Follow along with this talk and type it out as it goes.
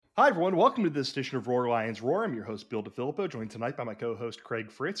Hi, everyone. Welcome to this edition of Roar Lions Roar. I'm your host, Bill DeFilippo, joined tonight by my co-host, Craig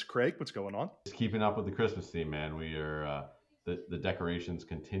Fritz. Craig, what's going on? Just keeping up with the Christmas theme, man. We are the decorations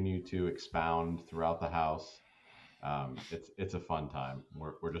continue to expound throughout the house. It's a fun time.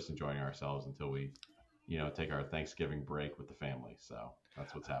 We're just enjoying ourselves until we, take our Thanksgiving break with the family. So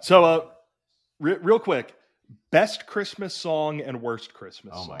that's what's happening So, right now. real quick, best Christmas song and worst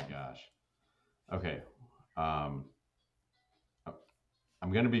Christmas Oh my song. gosh. Okay. Um,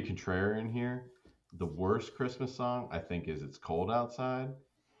 I'm gonna be contrarian here. The worst Christmas song I think is "It's Cold Outside,"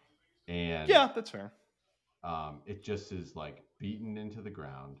 and Yeah, that's fair. it just is like beaten into the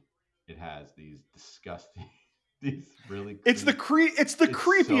ground. It has these disgusting, these really It's the it's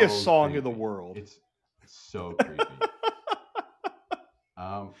creepiest so song in the creepy. world. It's so creepy.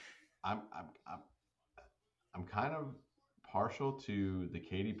 Um, I'm I'm I'm I'm kind of partial to the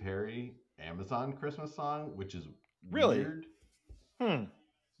Katy Perry Amazon Christmas song, which is Really? weird, Hmm.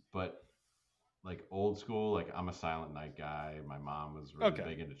 but like old school. Like I'm a Silent Night guy. My mom was really Okay.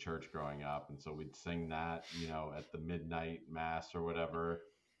 big into church growing up, and so we'd sing that, at the midnight mass or whatever.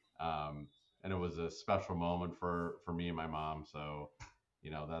 Um, and it was a special moment for me and my mom. So,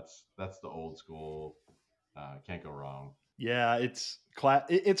 that's the old school. Can't go wrong. Yeah, it's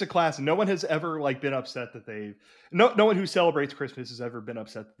a classic. No one has ever been upset that they've no one who celebrates Christmas has ever been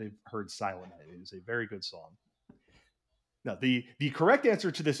upset that they've heard Silent Night. It is a very good song. No, the correct answer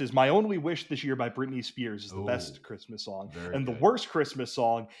to this is "My Only Wish This Year" by Britney Spears is the Oh, best Christmas song, very and the good. worst Christmas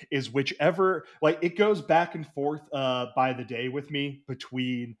song is whichever. It goes back and forth by the day with me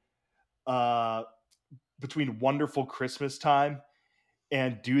uh between "Wonderful Christmas Time"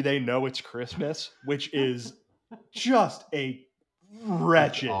 and "Do They Know It's Christmas," which is just a It's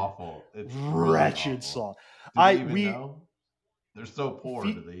wretched, awful. It's really wretched awful. song. Do they I even we know? They're so poor.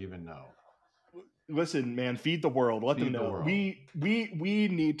 Do fe- they even know? Listen, man, feed the world. Let them Feed the know. world. We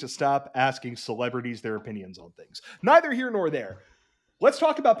need to stop asking celebrities their opinions on things. Neither here nor there. Let's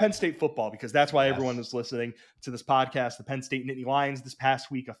talk about Penn State football because that's why everyone Yes. is listening to this podcast. The Penn State Nittany Lions this past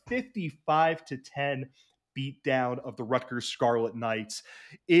week, a 55-10 beatdown of the Rutgers Scarlet Knights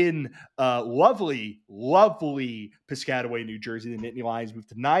in lovely, lovely Piscataway, New Jersey. The Nittany Lions moved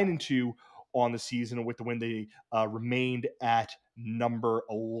to 9-2 on the season, and with the win, they remained at number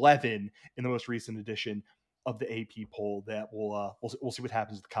 11 in the most recent edition of the AP poll. That we'll see what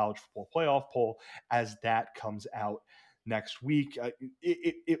happens with the college football playoff poll as that comes out next week.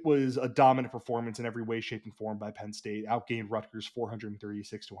 It was a dominant performance in every way, shape, and form by Penn State. Outgained Rutgers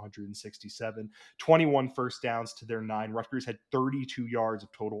 436 to 167, 21 first downs to their 9. Rutgers had 32 yards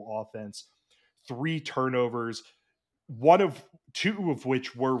of total offense, 3 turnovers, two of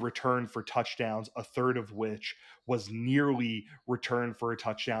which were returned for touchdowns, a third of which was nearly returned for a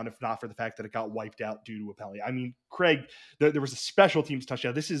touchdown, if not for the fact that it got wiped out due to a penalty. I mean, Craig, there was a special teams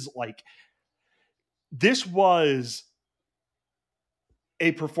touchdown. This was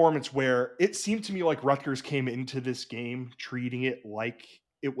a performance where it seemed to me like Rutgers came into this game treating it like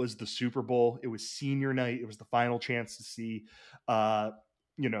it was the Super Bowl. It was senior night. It was the final chance to see,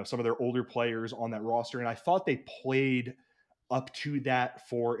 some of their older players on that roster. And I thought they played up to that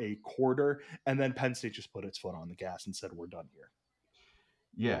for a quarter. And then Penn State just put its foot on the gas and said, "We're done here."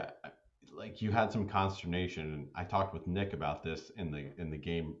 Yeah. Like you had some consternation. And I talked with Nick about this in the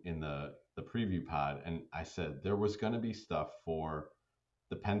game in the preview pod, and I said there was going to be stuff for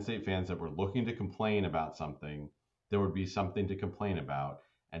the Penn State fans that were looking to complain about something. There would be something to complain about.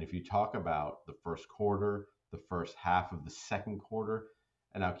 And if you talk about the first quarter, the first half of the second quarter,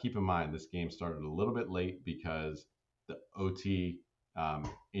 and now keep in mind this game started a little bit late because the OT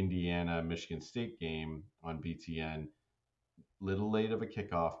Indiana Michigan State game on BTN, little late of a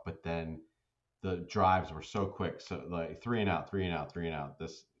kickoff, but then the drives were so quick. So like three and out, three and out, three and out.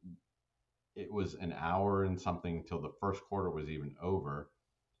 It was an hour and something till the first quarter was even over,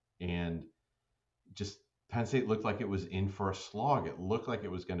 and just Penn State looked like it was in for a slog. It looked like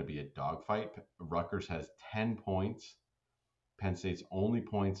it was going to be a dogfight. Rutgers has 10 points. Penn State's only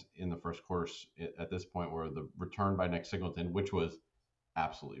points in the first quarter at this point were the return by Nick Singleton, which was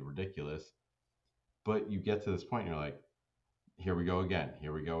absolutely ridiculous. But you get to this point, and you're like, here we go again,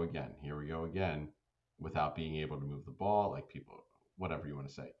 here we go again, here we go again, without being able to move the ball, like people, whatever you want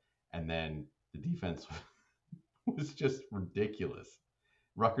to say. And then the defense was just ridiculous.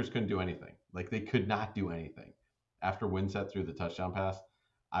 Rutgers couldn't do anything. Like they could not do anything. After Winsett threw the touchdown pass,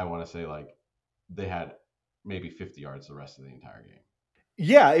 I want to say like they had maybe 50 yards the rest of the entire game.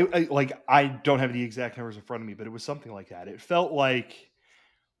 Yeah, I don't have the exact numbers in front of me, but it was something like that. It felt like,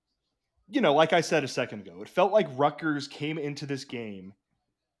 like I said a second ago, it felt like Rutgers came into this game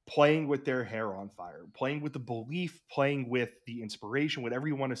playing with their hair on fire, playing with the belief, playing with the inspiration, whatever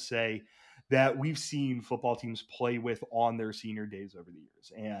you want to say, that we've seen football teams play with on their senior days over the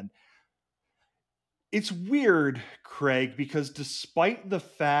years. And it's weird, Craig, because despite the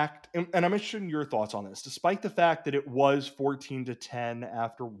fact, and I'm interested in your thoughts on this, despite the fact that it was 14-10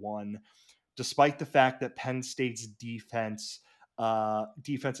 after one, despite the fact that Penn State's defense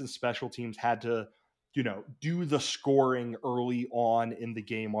and special teams had to, do the scoring early on in the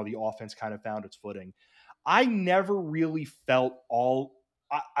game while the offense kind of found its footing. I never really felt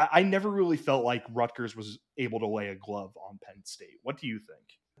I never really felt like Rutgers was able to lay a glove on Penn State. What do you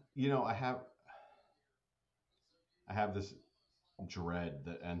think? I have this dread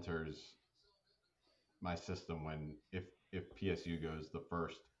that enters my system when if PSU goes the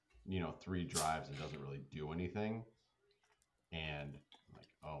first 3 drives and doesn't really do anything, and I'm like,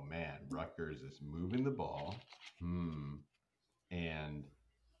 oh man, Rutgers is moving the ball, and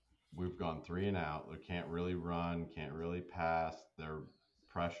we've gone 3 and out. They can't really run, can't really pass. They're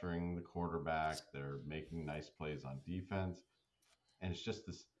pressuring the quarterback. They're making nice plays on defense, and it's just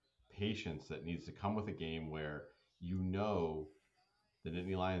this patience that needs to come with a game where the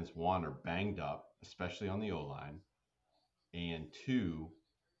Nittany Lions, 1, are banged up, especially on the O-line, and 2,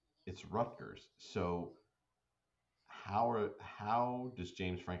 it's Rutgers. So how does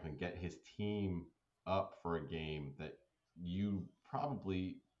James Franklin get his team up for a game that you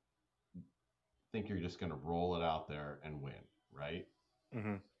probably think you're just going to roll it out there and win, right?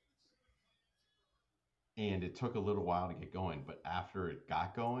 Mm-hmm. And it took a little while to get going, but after it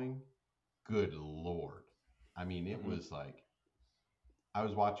got going, good Lord. I mean, it was like, I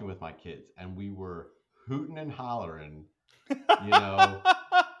was watching with my kids and we were hooting and hollering,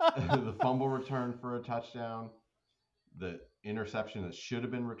 the fumble return for a touchdown, the interception that should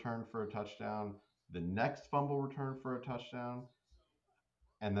have been returned for a touchdown, the next fumble return for a touchdown,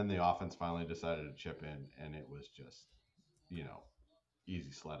 and then the offense finally decided to chip in, and it was just,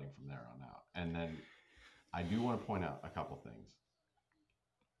 easy sledding from there on out. And then I do want to point out a couple things.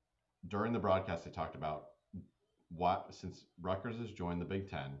 During the broadcast, they talked about since Rutgers has joined the Big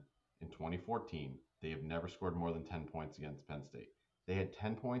Ten in 2014, they have never scored more than 10 points against Penn State. They had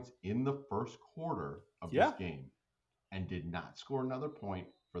 10 points in the first quarter of this game and did not score another point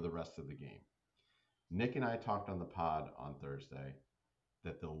for the rest of the game. Nick and I talked on the pod on Thursday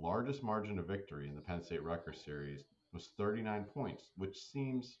that the largest margin of victory in the Penn State-Rutgers series was 39 points, which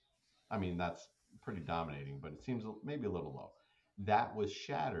seems, that's pretty dominating, but it seems maybe a little low. That was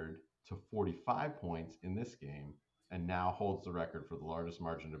shattered to 45 points in this game and now holds the record for the largest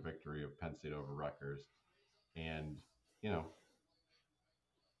margin of victory of Penn State over Rutgers. And,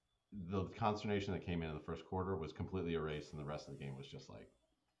 the consternation that came in the first quarter was completely erased, and the rest of the game was just like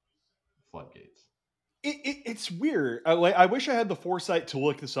floodgates. It's weird. I wish I had the foresight to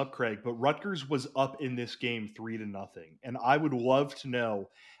look this up, Craig, but Rutgers was up in this game 3-0. And I would love to know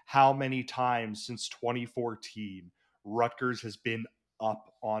how many times since 2014 Rutgers has been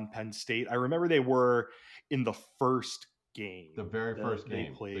up on Penn State. I remember they were in the first game. The very first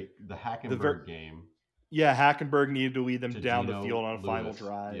game. The Hackenberg game. Yeah, Hackenberg needed to lead them down the field on a final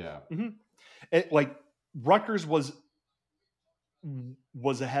drive. Yeah. Rutgers was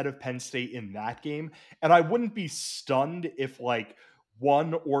ahead of Penn State in that game. And I wouldn't be stunned if like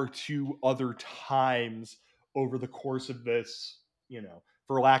 1 or 2 other times over the course of this,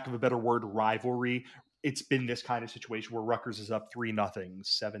 for lack of a better word, rivalry, it's been this kind of situation where Rutgers is up 3-0,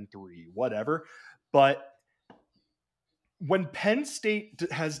 7-3, whatever. But when Penn State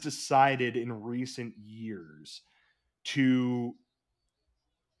has decided in recent years to,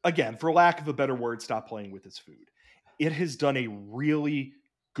 again, for lack of a better word, stop playing with its food, it has done a really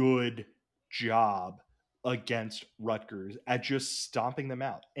good job against Rutgers at just stomping them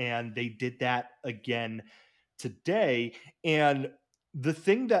out. And they did that again today. And the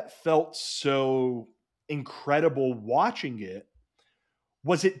thing that felt so incredible watching it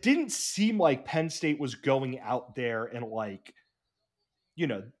was it didn't seem like Penn State was going out there and like,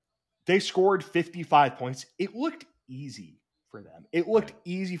 they scored 55 points. It looked easy for them. It looked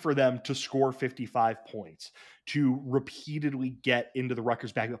easy for them to score 55 points, to repeatedly get into the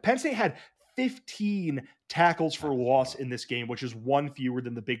Rutgers backfield. Penn State had 15 tackles for loss in this game, which is 1 fewer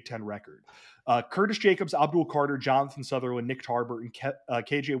than the Big Ten record. Curtis Jacobs, Abdul Carter, Jonathan Sutherland, Nick Tarbert, and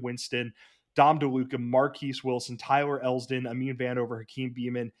KJ Winston, Dom DeLuca, Marquise Wilson, Tyler Elsdon, Amin Vanover, Hakeem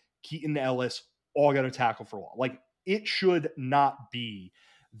Beeman, Keaton Ellis, all got a tackle for loss. Like, it should not be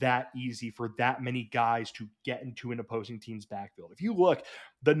that easy for that many guys to get into an opposing team's backfield. If you look,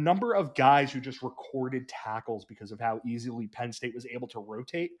 the number of guys who just recorded tackles because of how easily Penn State was able to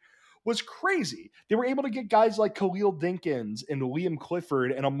rotate was crazy. They were able to get guys like Khalil Dinkins and Liam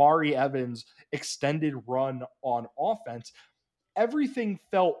Clifford and Amari Evans extended run on offense. Everything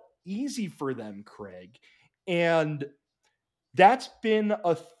felt easy for them, Craig. And that's been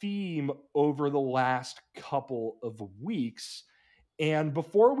a theme over the last couple of weeks. And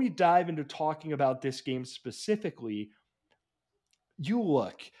before we dive into talking about this game specifically, you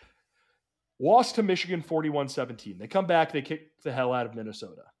look, lost to Michigan 41-17. They come back, they kick the hell out of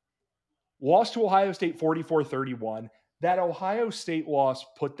Minnesota. Lost to Ohio State 44-31. That Ohio State loss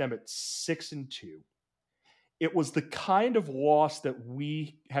put them at 6-2. It was the kind of loss that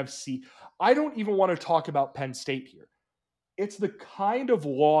we have seen. I don't even want to talk about Penn State here. It's the kind of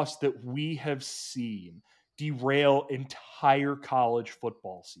loss that we have seen derail entire college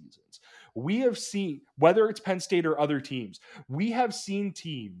football seasons. We have seen, whether it's Penn State or other teams, we have seen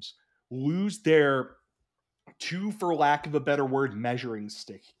teams lose their two, for lack of a better word, measuring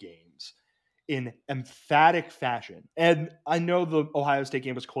stick games in emphatic fashion. And I know the Ohio State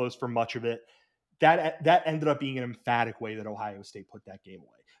game was close for much of it. That ended up being an emphatic way that Ohio State put that game away.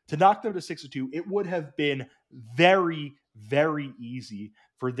 To knock them to 6-2, it would have been very, very easy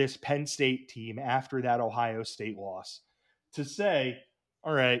for this Penn State team after that Ohio State loss to say,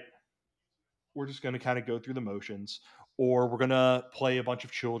 all right, we're just going to kind of go through the motions, or we're going to play a bunch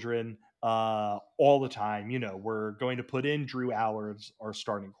of children all the time. You know, we're going to put in Drew Aller as our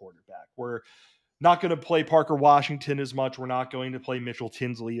starting quarterback. We're not going to play Parker Washington as much. We're not going to play Mitchell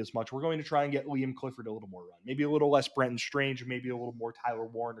Tinsley as much. We're going to try and get Liam Clifford a little more run, maybe a little less Brenton Strange, maybe a little more Tyler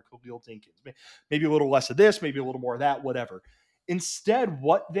Warren or Khalil Dinkins, maybe a little less of this, maybe a little more of that, whatever. Instead,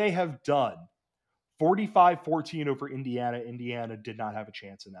 what they have done, 45-14 over Indiana. Indiana did not have a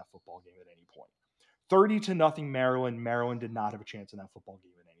chance in that football game at any point. 30-0 Maryland. Maryland did not have a chance in that football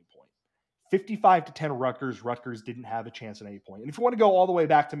game at any point. 55-10 Rutgers. Rutgers didn't have a chance at any point. And if you want to go all the way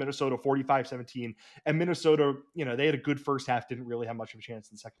back to Minnesota, 45-17, and Minnesota, you know, they had a good first half, didn't really have much of a chance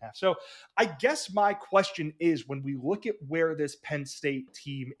in the second half. So I guess my question is, when we look at where this Penn State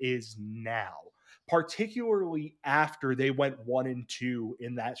team is now, particularly after they went 1-2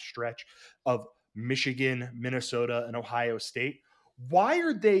 in that stretch of Michigan, Minnesota, and Ohio State, why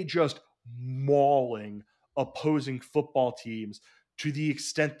are they just mauling opposing football teams to the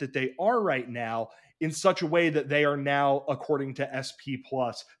extent that they are right now, in such a way that they are now, according to SP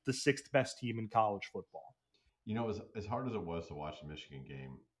Plus, the sixth best team in college football? You know, as hard as it was to watch the Michigan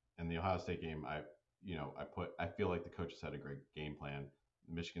game and the Ohio State game, I feel like the coaches had a great game plan.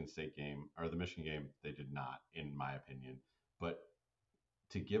 The Michigan State game, or the Michigan game, they did not, in my opinion. But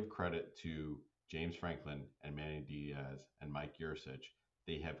to give credit to James Franklin and Manny Diaz and Mike Yurcich,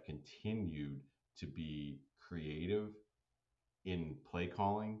 they have continued to be creative in play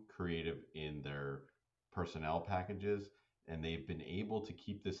calling, creative in their personnel packages, and they've been able to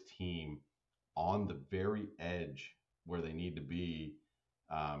keep this team on the very edge where they need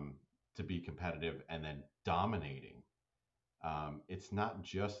um, to be competitive and then dominating. It's not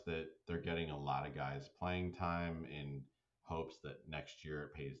just that they're getting a lot of guys playing time in hopes that next year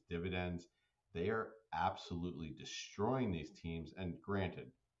it pays dividends. They are absolutely destroying these teams. And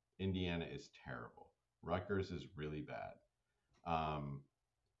granted, Indiana is terrible. Rutgers is really bad.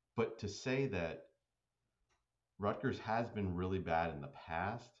 But to say that Rutgers has been really bad in the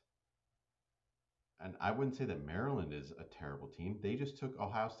past, and I wouldn't say that Maryland is a terrible team. They just took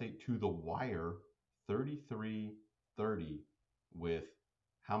Ohio State to the wire 33-30 with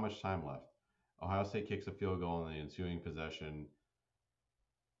how much time left? Ohio State kicks a field goal in the ensuing possession,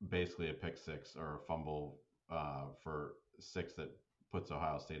 basically a pick six or a fumble for six that puts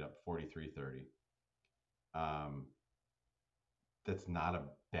Ohio State up 43-30. Um, that's not a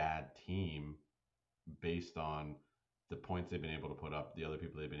bad team based on the points they've been able to put up, the other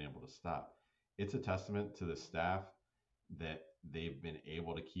people they've been able to stop. It's a testament to the staff that they've been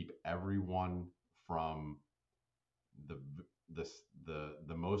able to keep everyone from the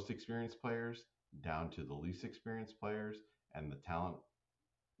the most experienced players down to the least experienced players, and the talent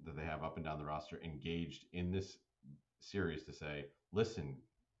that they have up and down the roster engaged in this series to say, listen,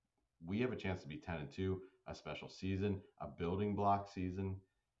 we have a chance to be 10-2, a special season, a building block season.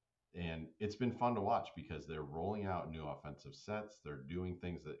 And it's been fun to watch because they're rolling out new offensive sets. They're doing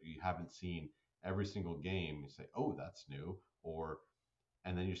things that you haven't seen every single game. You say, oh, that's new.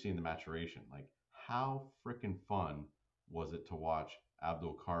 And then you're seeing the maturation. Like, how freaking fun was it to watch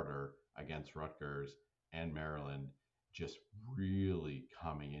Abdul Carter against Rutgers and Maryland just really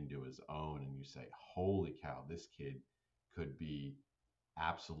coming into his own? And you say, holy cow, this kid could be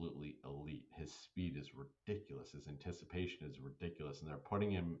absolutely elite. His speed is ridiculous. His anticipation is ridiculous. And they're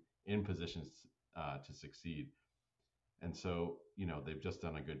putting him in positions to succeed. And so, they've just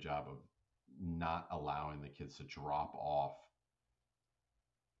done a good job of not allowing the kids to drop off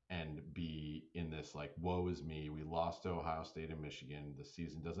and be in this like, woe is me, we lost to Ohio State and Michigan, the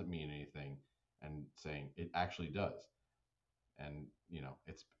season doesn't mean anything, and saying it actually does. And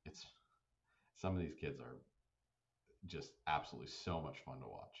it's some of these kids are just absolutely so much fun to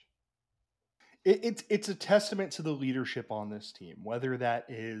watch. It's a testament to the leadership on this team, whether that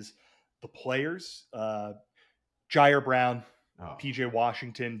is the players, Jair Brown, PJ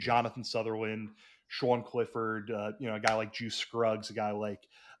Washington, Jonathan Sutherland, Sean Clifford, a guy like Juice Scruggs, a guy like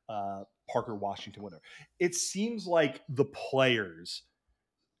Parker Washington, whatever. It seems like the players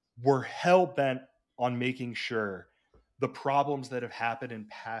were hell bent on making sure the problems that have happened in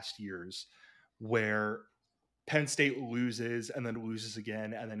past years, where Penn State loses and then loses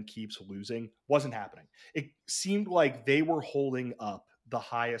again and then keeps losing, wasn't happening. It seemed like they were holding up the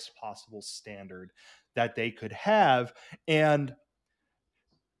highest possible standard that they could have. And,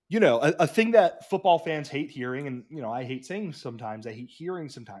 a thing that football fans hate hearing, and, I hate saying sometimes, I hate hearing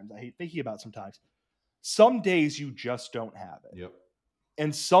sometimes, I hate thinking about sometimes, some days you just don't have it. Yep.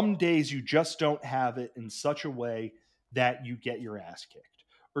 And some days you just don't have it in such a way that you get your ass kicked.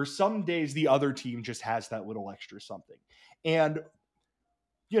 Or some days the other team just has that little extra something. And,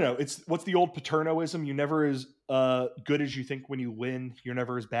 it's what's the old Paternoism? You're never as good as you think when you win. You're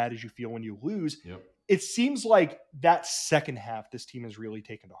never as bad as you feel when you lose. Yep. It seems like that second half, this team has really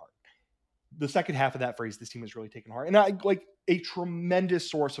taken to heart. The second half of that phrase, this team has really taken to heart. And I like a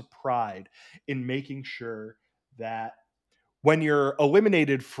tremendous source of pride in making sure that when you're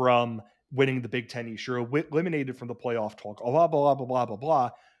eliminated from winning the Big Ten East, you're eliminated from the playoff talk, blah, blah, blah, blah, blah, blah.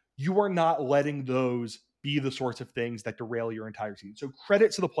 You are not letting those be the sorts of things that derail your entire season. So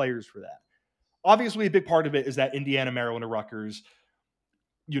credit to the players for that. Obviously, a big part of it is that Indiana, Maryland, and Rutgers,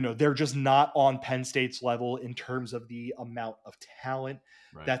 they're just not on Penn State's level in terms of the amount of talent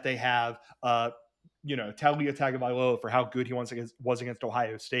that they have. Taulia Tagovailoa, for how good he was against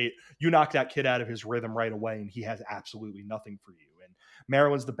Ohio State, you knock that kid out of his rhythm right away, and he has absolutely nothing for you. And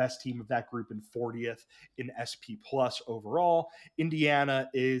Maryland's the best team of that group and 40th in SP plus overall. Indiana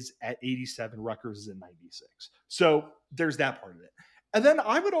is at 87, Rutgers is at 96. So there's that part of it. And then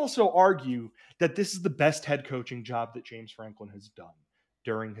I would also argue that this is the best head coaching job that James Franklin has done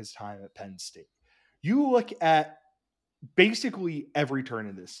during his time at Penn State. You look at basically every turn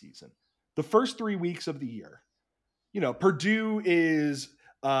in this season. The first 3 weeks of the year, Purdue is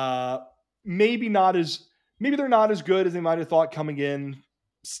maybe they're not as good as they might have thought coming in.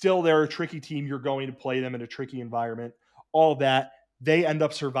 Still, they're a tricky team. You're going to play them in a tricky environment. All that. They end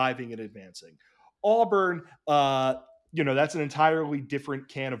up surviving and advancing. Auburn, that's an entirely different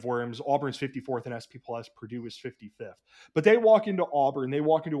can of worms. Auburn's 54th in SP plus, Purdue is 55th. But they walk into Auburn, they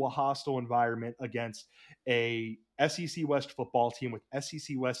walk into a hostile environment against a SEC West football team with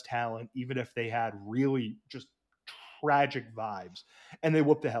SEC West talent, even if they had really just tragic vibes, and they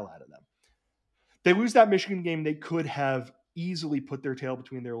whoop the hell out of them. They lose that Michigan game. They could have easily put their tail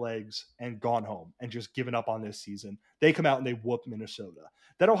between their legs and gone home and just given up on this season. They come out and they whoop Minnesota.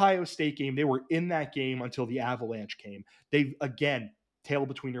 That Ohio State game, they were in that game until the Avalanche came. They, again, tail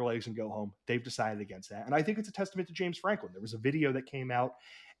between their legs and go home. They've decided against that. And I think it's a testament to James Franklin. There was a video that came out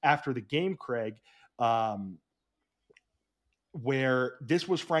after the game, Craig, where this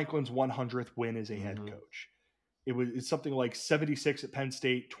was Franklin's 100th win as a head coach. It's something like 76 at Penn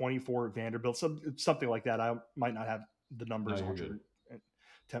State, 24 at Vanderbilt, something like that. I might not have the numbers.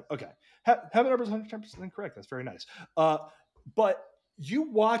 No, okay. Have the numbers 110% correct. That's very nice. But you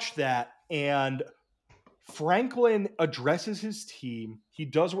watch that, and Franklin addresses his team. He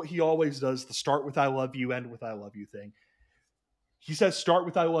does what he always does, the start with I love you, end with I love you thing. He says, start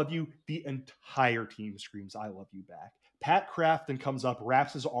with I love you. The entire team screams I love you back. Pat Kraft then comes up,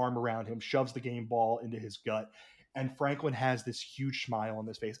 wraps his arm around him, shoves the game ball into his gut, and Franklin has this huge smile on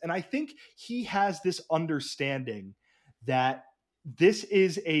his face. And I think he has this understanding that this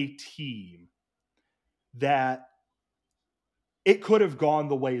is a team that it could have gone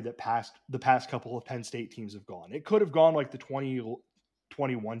the way that the past couple of Penn State teams have gone. It could have gone like the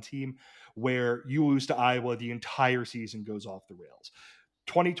 2021 team, where you lose to Iowa, the entire season goes off the rails.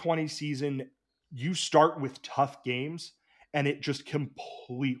 2020 season, you start with tough games, and it just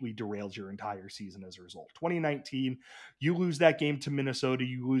completely derails your entire season as a result. 2019, you lose that game to Minnesota,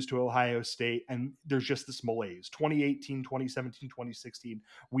 you lose to Ohio State, and there's just this malaise. 2018, 2017, 2016, 2017,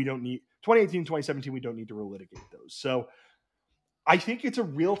 we don't need to relitigate those. So I think it's a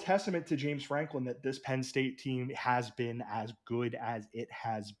real testament to James Franklin that this Penn State team has been as good as it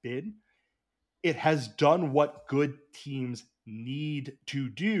has been. It has done what good teams need to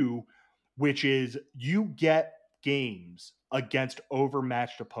do, which is you get games against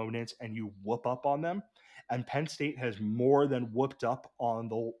overmatched opponents and you whoop up on them. And Penn State has more than whooped up on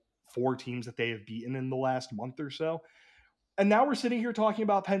the 4 teams that they have beaten in the last month or so. And now we're sitting here talking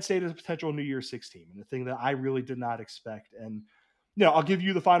about Penn State as a potential New Year's Six team, and a thing that I really did not expect. And I'll give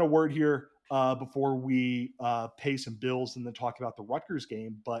you the final word here before we pay some bills and then talk about the Rutgers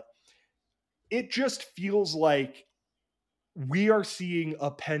game. But it just feels like we are seeing a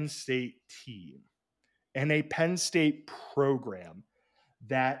Penn State team and a Penn State program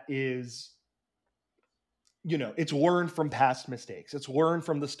that is, it's learned from past mistakes. It's learned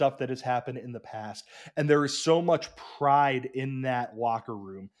from the stuff that has happened in the past. And there is so much pride in that locker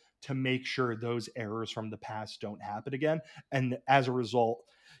room to make sure those errors from the past don't happen again. And as a result,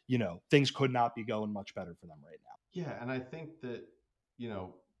 things could not be going much better for them right now. Yeah. And I think that,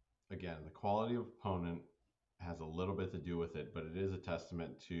 again, the quality of opponent has a little bit to do with it, but it is a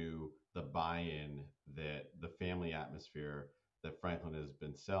testament to the buy-in, that the family atmosphere that Franklin has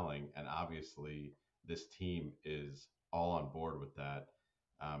been selling. And obviously this team is all on board with that,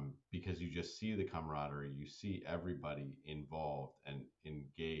 because you just see the camaraderie, you see everybody involved and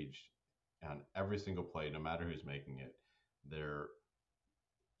engaged on every single play, no matter who's making it. They're,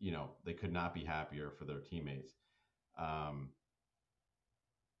 they could not be happier for their teammates.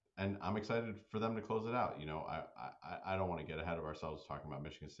 And I'm excited for them to close it out. I don't want to get ahead of ourselves talking about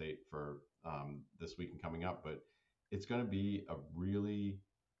Michigan State for this week and coming up, but it's going to be a really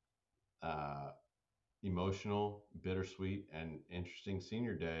emotional, bittersweet, and interesting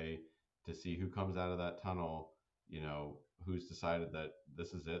senior day to see who comes out of that tunnel. Who's decided that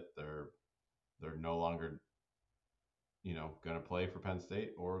this is it. They're no longer, going to play for Penn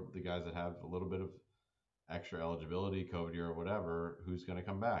State, or the guys that have a little bit of extra eligibility, COVID year or whatever, who's going to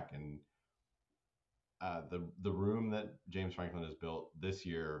come back. And the room that James Franklin has built this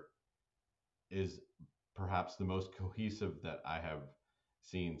year is perhaps the most cohesive that I have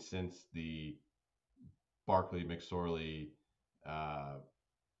seen since the Barkley, McSorley,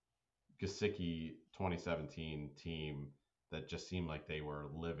 Gesicki 2017 team that just seemed like they were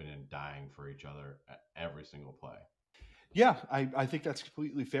living and dying for each other at every single play. Yeah, I think that's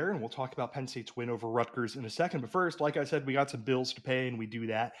completely fair, and we'll talk about Penn State's win over Rutgers in a second. But first, like I said, we got some bills to pay, and we do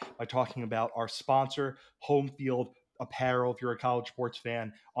that by talking about our sponsor, Home Field Apparel. If you're a college sports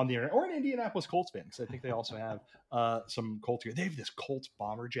fan on the internet, or an Indianapolis Colts fan, because I think they also have some Colts here. They have this Colts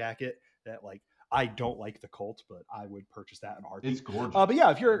bomber jacket that, I don't like the Colts, but I would purchase that in a heartbeat. It's gorgeous. But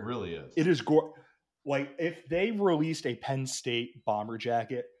yeah, if you're, it really is. It is gorgeous. If they released a Penn State bomber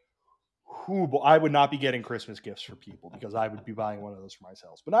jacket, I would not be getting Christmas gifts for people, because I would be buying one of those for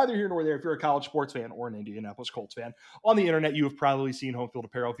myself. But neither here nor there. If you're a college sports fan or an Indianapolis Colts fan on the internet, you have probably seen Home Field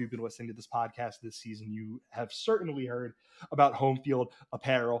Apparel. If you've been listening to this podcast this season, you have certainly heard about Home Field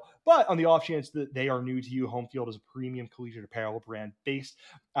Apparel. But on the off chance that they are new to you, Home Field is a premium collegiate apparel brand based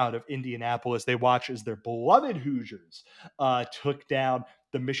out of Indianapolis. They watch as their beloved Hoosiers took down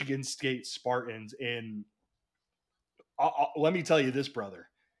the Michigan State Spartans in, let me tell you this, brother.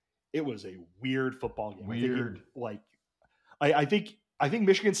 It was a weird football game. I think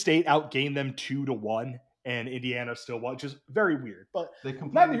Michigan State outgained them 2-1, and Indiana still won, which is very weird. But they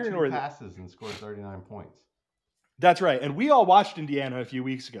completed 2 passes and scored 39 points. That's right. And we all watched Indiana a few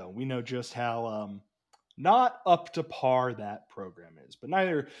weeks ago. We know just how not up to par that program is, but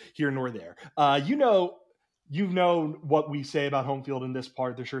neither here nor there. You've known what we say about Home Field in this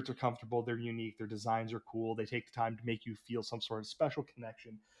part. Their shirts are comfortable. They're unique. Their designs are cool. They take the time to make you feel some sort of special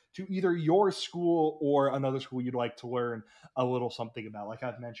connection to either your school or another school you'd like to learn a little something about. Like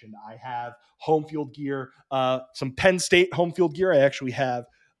I've mentioned, I have Home Field gear, some Penn State Home Field gear. I actually have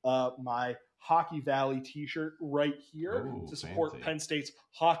my Hockey Valley t-shirt right here to support fancy. Penn State's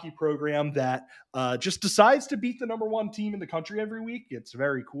hockey program that just decides to beat the number 1 team in the country every week. It's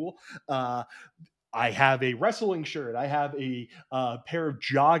very cool. I have a wrestling shirt. I have a pair of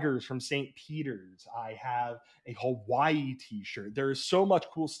joggers from St. Peter's. I have a Hawaii t-shirt. There is so much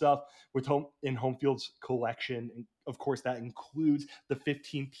cool stuff with Home Field's collection. And of course, that includes the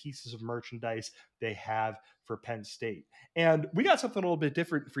 15 pieces of merchandise they have for Penn State. And we got something a little bit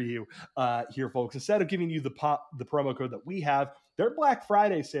different for you here, folks. Instead of giving you the promo code that we have, their Black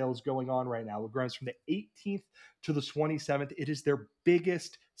Friday sale is going on right now. It runs from the 18th to the 27th. It is their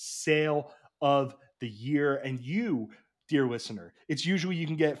biggest sale of the year. And you, dear listener, it's usually you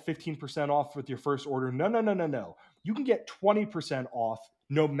can get 15% off with your first order. No. You can get 20% off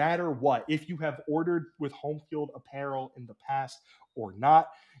no matter what, if you have ordered with Home Field Apparel in the past or not,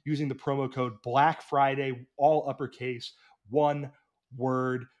 using the promo code Black Friday, all uppercase, one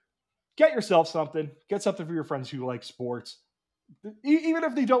word. Get yourself something. Get something for your friends who like sports. even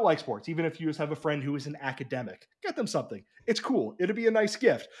if they don't like sports, even if you just have a friend who is an academic, get them something. It's cool. It'll be a nice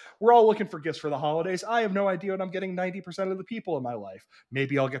gift. We're all looking for gifts for the holidays. I have no idea what I'm getting 90% of the people in my life.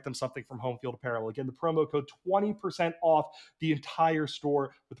 Maybe I'll get them something from Home Field Apparel. Again, the promo code 20% off the entire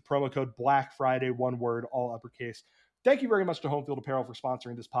store with the promo code Black Friday, one word, all uppercase. Thank you very much to Home Field Apparel for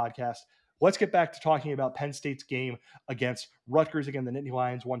sponsoring this podcast. Let's get back to talking about Penn State's game against Rutgers. Again, the Nittany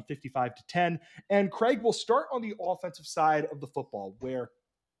Lions won 55-10. And Craig, will start on the offensive side of the football, where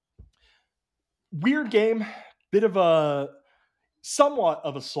weird game, bit of a somewhat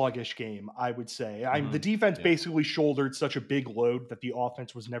of a sluggish game, I would say. The defense basically shouldered such a big load that the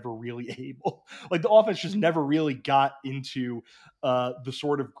offense was never really able. Like, the offense just never really got into the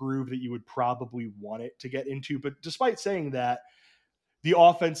sort of groove that you would probably want it to get into. But despite saying that, the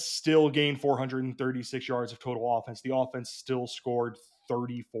offense still gained 436 yards of total offense. The offense still scored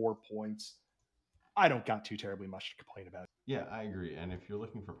 34 points. I don't got too terribly much to complain about. Yeah, I agree. And if you're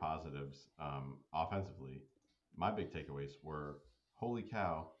looking for positives offensively, my big takeaways were, holy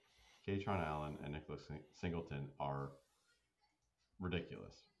cow, Kaytron Allen and Nicholas Singleton are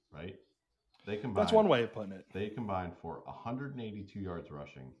ridiculous, right? That's one way of putting it. They combined for 182 yards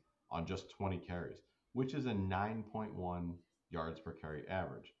rushing on just 20 carries, which is a 9.1 yards per carry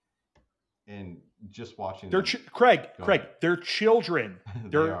average. And just watching they're Craig, they're children.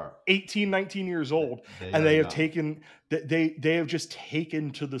 They're 18, 19 years old, and they have just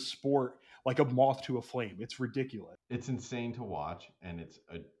taken to the sport like a moth to a flame. It's ridiculous. It's insane to watch, and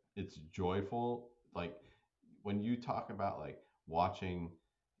it's joyful. Like, when you talk about like watching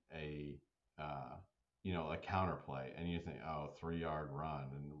a counterplay, and you think, oh, 3-yard run,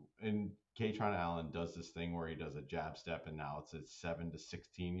 and Kaytron Allen does this thing where he does a jab step, and now it's a 7 to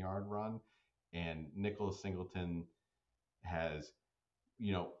 16-yard run. And Nicholas Singleton has,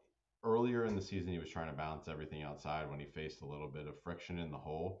 earlier in the season, he was trying to balance everything outside when he faced a little bit of friction in the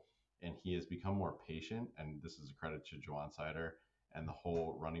hole, and he has become more patient. And this is a credit to Juwan Sider and the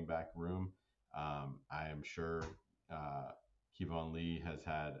whole running back room. I am sure Kevon Lee has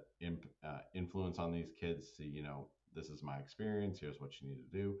had influence on these kids to, this is my experience, here's what you need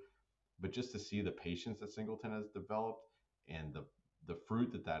to do. But just to see the patience that Singleton has developed and the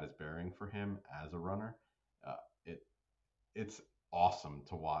fruit that is bearing for him as a runner, it's awesome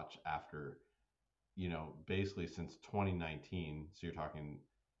to watch after, basically since 2019. So you're talking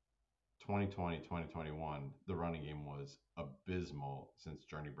 2020, 2021, the running game was abysmal since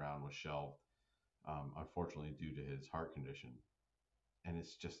Journey Brown was shelved, unfortunately due to his heart condition. And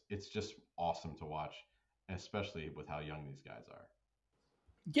it's just awesome to watch, especially with how young these guys are.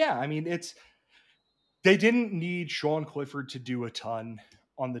 Yeah, I mean, they didn't need Sean Clifford to do a ton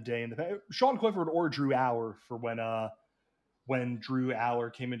on the day. Sean Clifford or Drew Allar for when Drew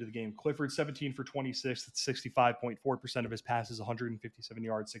Allar came into the game. Clifford 17 for 26, that's 65.4% of his passes, 157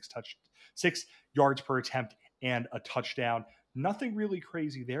 yards, 6 yards per attempt, and a touchdown. Nothing really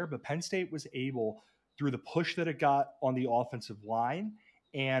crazy there, but Penn State was able, through the push that it got on the offensive line,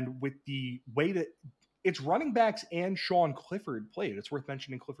 and with the way that it's running backs and Sean Clifford played. It's worth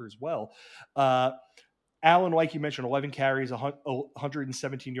mentioning Clifford as well. Allen, like you mentioned, 11 carries,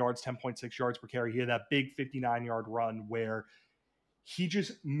 117 yards, 10.6 yards per carry. He had that big 59-yard run where he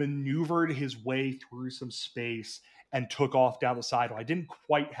just maneuvered his way through some space and took off down the sideline. I didn't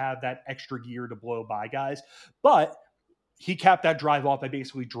quite have that extra gear to blow by guys, but he capped that drive off by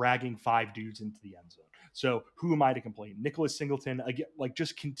basically dragging 5 dudes into the end zone. So who am I to complain? Nicholas Singleton, again,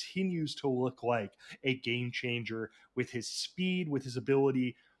 just continues to look like a game changer with his speed, with his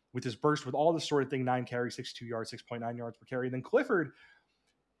ability, with his burst, with all this sort of thing. 9 carries, 62 yards, 6.9 yards per carry. And then Clifford,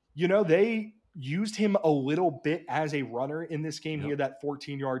 they used him a little bit as a runner in this game. Yep. He had that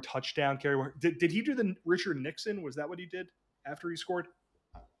 14-yard touchdown carry. Did he do the Richard Nixon? Was that what he did after he scored?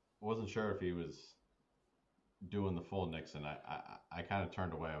 I wasn't sure if he was doing the full Nixon. I kind of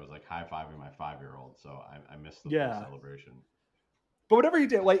turned away. I was like high-fiving my 5-year-old, so I missed the full celebration. But whatever he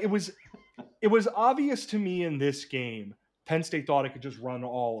did, it was obvious to me in this game, Penn State thought it could just run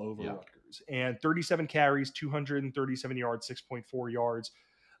all over Rutgers. And 37 carries, 237 yards, 6.4 yards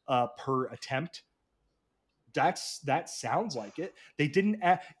per attempt. That sounds like it. They didn't.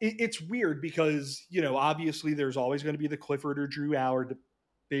 It's weird because, obviously there's always going to be the Clifford or Drew Allar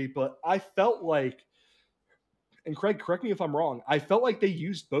debate, but I felt like, and Craig, correct me if I'm wrong, I felt like they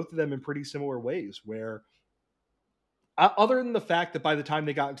used both of them in pretty similar ways where, other than the fact that by the time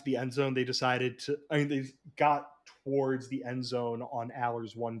they got into the end zone, they got towards the end zone on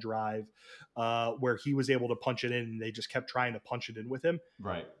Allar's one drive where he was able to punch it in, and they just kept trying to punch it in with him.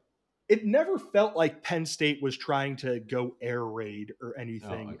 Right. It never felt like Penn State was trying to go air raid or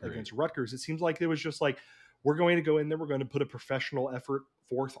anything against Rutgers. It seems like it was just like, we're going to go in there, we're going to put a professional effort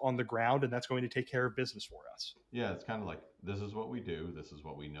forth on the ground, and that's going to take care of business for us. Yeah, it's kind of like this is what we do, this is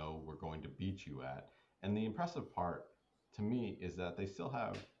what we know we're going to beat you at. And the impressive part to me is that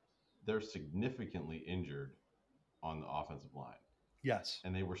they're significantly injured on the offensive line. Yes.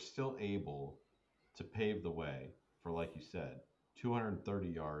 And they were still able to pave the way for, like you said, 230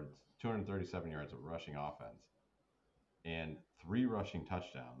 yards, 237 yards of rushing offense and 3 rushing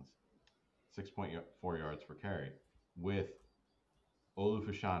touchdowns, 6.4 yards per carry, with Olu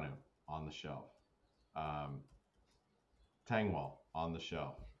Fashanu on the shelf, um, Tangwall on the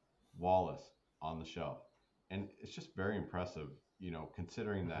shelf, Wallace on the shelf. And it's just very impressive,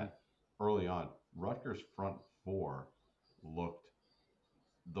 considering that early on, Rutgers' front four looked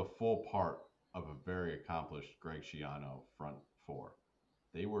the full part of a very accomplished Greg Schiano front four.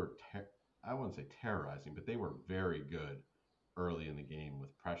 They were, I wouldn't say terrorizing, but they were very good early in the game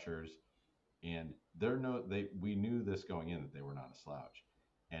with pressures. And we knew this going in that they were not a slouch.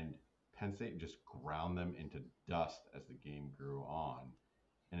 And Penn State just ground them into dust as the game grew on.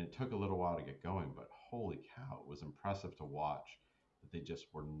 And it took a little while to get going, but holy cow, it was impressive to watch that they just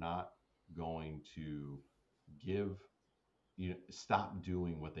were not going to stop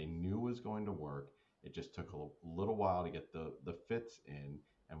doing what they knew was going to work. It just took a little while to get the fits in.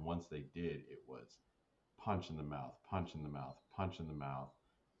 And once they did, it was punch in the mouth, punch in the mouth, punch in the mouth.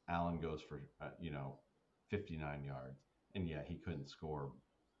 Allen goes for 59 yards, and yeah, he couldn't score,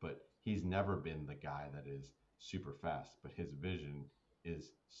 but he's never been the guy that is super fast. But his vision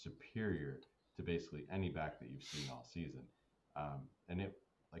is superior to basically any back that you've seen all season. And it,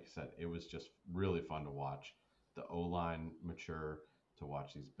 like I said, it was just really fun to watch the O-line mature, to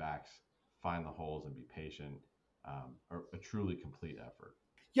watch these backs find the holes and be patient. A truly complete effort.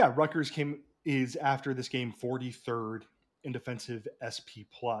 Yeah, Rutgers is after this game 43rd in defensive SP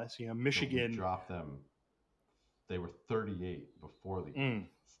plus. Michigan dropped them. They were 38 before the game.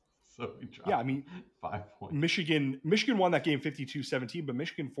 So we dropped 5 points. Michigan won that game 52-17, but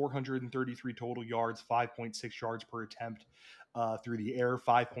Michigan 433 total yards, 5.6 yards per attempt through the air,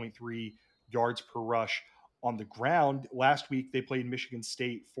 5.3 yards per rush on the ground. Last week they played Michigan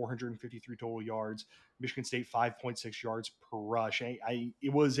State, 453 total yards. Michigan State 5.6 yards per rush.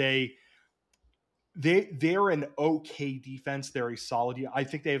 They're an okay defense. They're a solid. I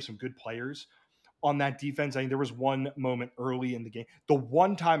think they have some good players on that defense. There was one moment early in the game. The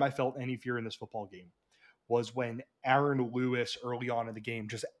one time I felt any fear in this football game was when Aaron Lewis early on in the game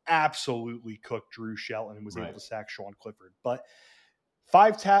just absolutely cooked Drew Shelton and was able to sack Sean Clifford. But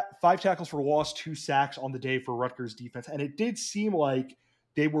five tackles for loss, 2 sacks on the day for Rutgers defense. And it did seem like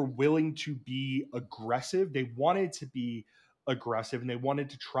they were willing to be aggressive. They wanted to be aggressive, and they wanted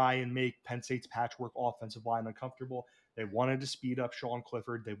to try and make Penn State's patchwork offensive line uncomfortable. They wanted to speed up Sean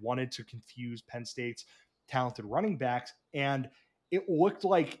Clifford. They wanted to confuse Penn State's talented running backs. And it looked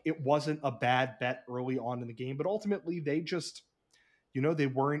like it wasn't a bad bet early on in the game, but ultimately they just, they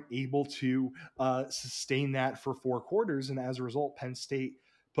weren't able to sustain that for 4 quarters. And as a result, Penn State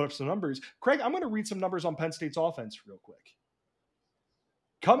put up some numbers. Craig, I'm going to read some numbers on Penn State's offense real quick.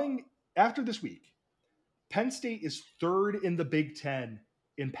 Coming after this week, Penn State is 3rd in the Big Ten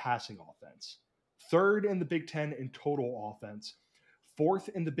in passing offense, 3rd in the Big Ten in total offense, 4th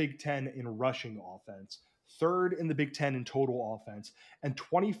in the Big Ten in rushing offense, 3rd in the Big Ten in total offense, and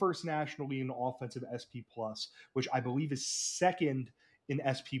 21st nationally in offensive SP+, which I believe is 2nd in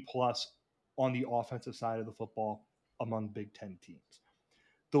SP+ on the offensive side of the football among Big Ten teams.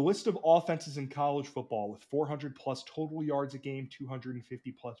 The list of offenses in college football with 400 plus total yards a game,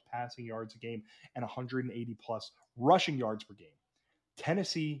 250 plus passing yards a game, and 180 plus rushing yards per game.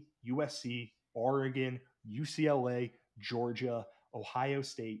 Tennessee, USC, Oregon, UCLA, Georgia, Ohio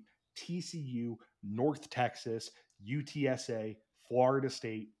State, TCU, North Texas, UTSA, Florida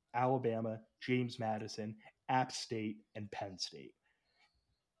State, Alabama, James Madison, App State, and Penn State.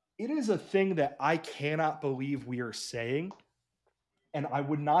 It is a thing that I cannot believe we are saying, and I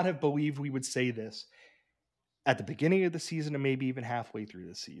would not have believed we would say this at the beginning of the season and maybe even halfway through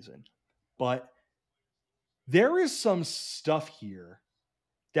the season. But there is some stuff here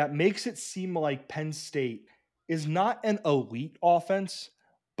that makes it seem like Penn State is not an elite offense,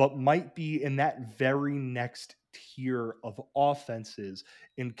 but might be in that very next tier of offenses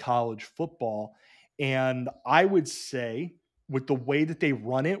in college football. And I would say, with the way that they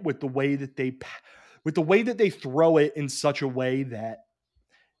run it, with the way that they throw it in such a way that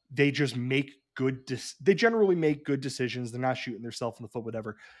they just make they generally make good decisions. They're not shooting themselves in the foot,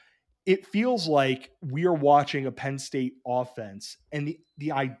 whatever. It feels like we are watching a Penn State offense, and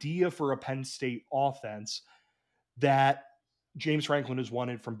the idea for a Penn State offense that James Franklin has won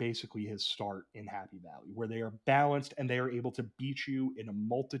it from basically his start in Happy Valley, where they are balanced and they are able to beat you in a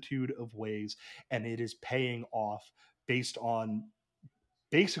multitude of ways, and it is paying off based on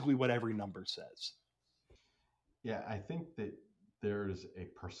basically what every number says. Yeah, I think that there's a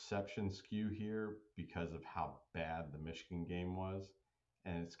perception skew here because of how bad the Michigan game was.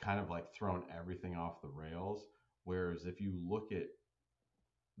 And it's kind of like thrown everything off the rails. Whereas if you look at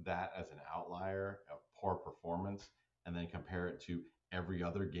that as an outlier of poor performance and then compare it to every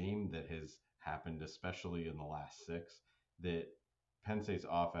other game that has happened, especially in the last six, that Penn State's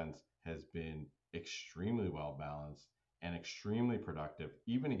offense has been extremely well balanced and extremely productive.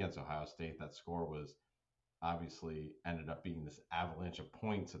 Even against Ohio State, that score was obviously ended up being this avalanche of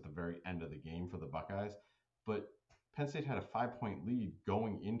points at the very end of the game for the Buckeyes. But Penn State had a 5 point lead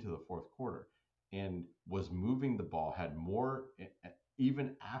going into the fourth quarter and was moving the ball, had more,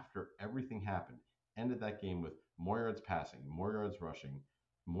 even after everything happened, ended that game with more yards passing, more yards rushing,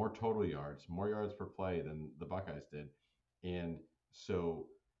 more total yards, more yards per play than the Buckeyes did. And so,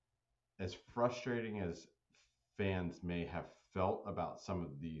 as frustrating as fans may have felt about some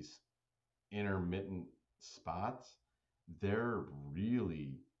of these intermittent spots, they're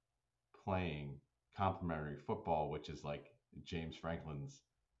really playing complementary football, which is like James Franklin's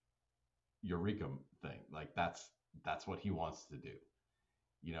eureka thing. Like that's what he wants to do.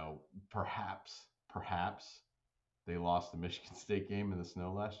 You know, perhaps they lost the Michigan State game in the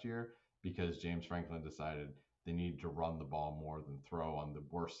snow last year because James Franklin decided they needed to run the ball more than throw on the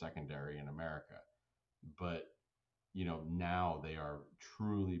worst secondary in America. But now they are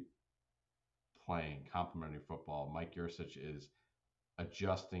truly playing complementary football. Mike Yursich is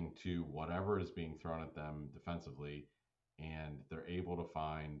adjusting to whatever is being thrown at them defensively, and they're able to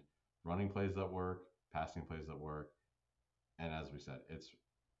find running plays that work, passing plays that work, and as we said,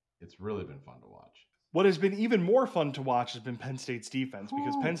 it's really been fun to watch. What has been even more fun to watch has been Penn State's defense,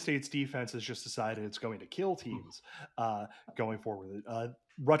 because Penn Whew. State's defense has just decided it's going to kill teams going forward.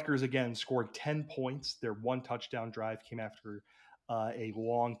 Rutgers again scored 10 points. Their one touchdown drive came after a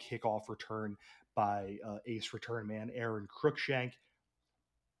long kickoff return by ace return man Aaron Cruikshank.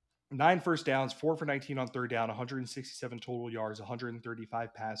 9 first downs, 4 for 19 on third down, 167 total yards,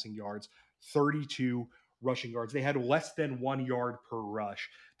 135 passing yards, 32 rushing yards. They had less than 1 yard per rush.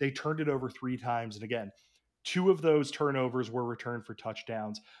 They turned it over 3 times. And again, 2 of those turnovers were returned for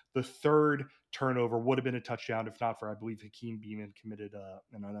touchdowns. The third turnover would have been a touchdown if not for, I believe, Hakeem Beamon committed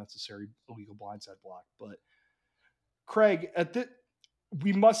an unnecessary illegal blindside block. But Craig,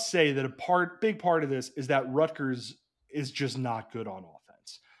 we must say that big part of this is that Rutgers is just not good on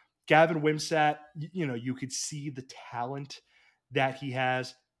offense. Gavin Wimsatt, you could see the talent that he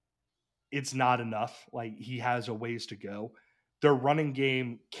has. It's not enough. Like, he has a ways to go. Their running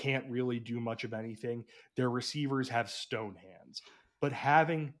game can't really do much of anything. Their receivers have stone hands. But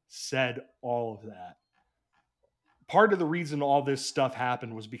having said all of that, part of the reason all this stuff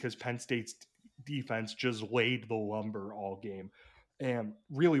happened was because Penn State's defense just laid the lumber all game, and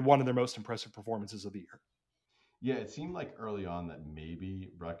really one of their most impressive performances of the year. Yeah, it seemed like early on that maybe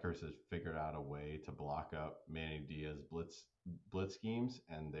Rutgers had figured out a way to block up Manny Diaz blitz schemes,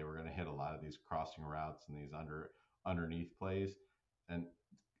 and they were going to hit a lot of these crossing routes and these underneath plays. And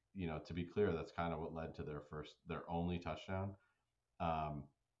to be clear, that's kind of what led to their only touchdown. Um,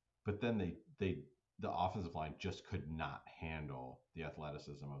 but then the offensive line just could not handle the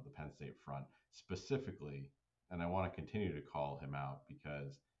athleticism of the Penn State front specifically, and I want to continue to call him out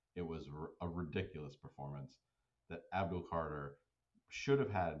because it was a ridiculous performance that Abdul Carter should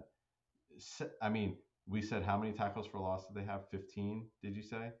have had. I mean, we said how many tackles for loss did they have? 15, did you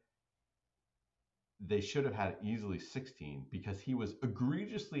say? They should have had easily 16 because he was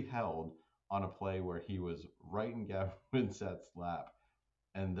egregiously held on a play where he was right in Gavin Winsett's lap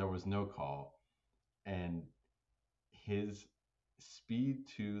and there was no call. And his speed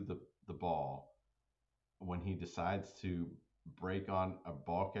to the ball when he decides to break on a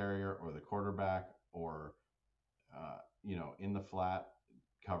ball carrier or the quarterback or in the flat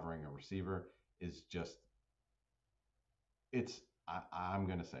covering a receiver is just it's I'm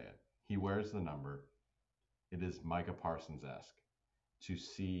gonna say it. He wears the number. It is Micah Parsons esque to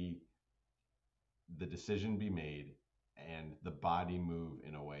see the decision be made and the body move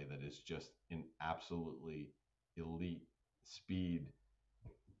in a way that is just an absolutely elite speed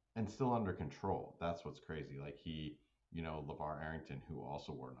and still under control. That's what's crazy. Like LeVar Arrington, who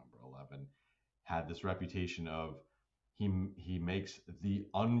also wore number 11, had this reputation of he makes the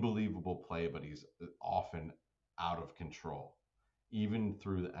unbelievable play, but he's often out of control, even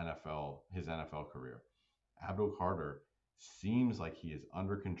through the his NFL career. Abdul Carter seems like he is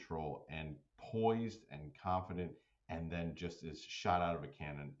under control and poised and confident and then just is shot out of a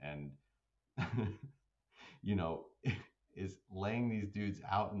cannon and is laying these dudes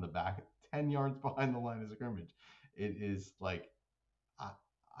out in the back 10 yards behind the line of scrimmage. It is like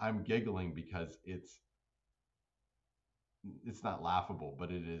I'm giggling because it's not laughable,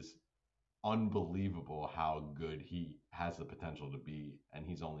 but it is unbelievable how good he has the potential to be, and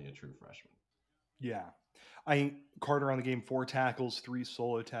he's only a true freshman. Yeah. Carter on the game, 4 tackles, 3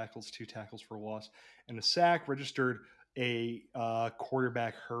 solo tackles, 2 tackles for loss, and a sack. Registered a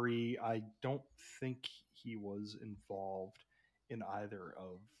quarterback hurry. I don't think he was involved in either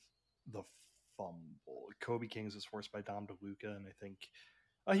of the fumble. Kobe Kings was forced by Dom DeLuca, and I think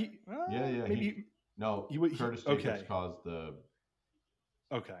Curtis Jacobs caused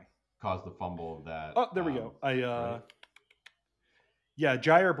the fumble of that. Oh, there we go. Right? Yeah,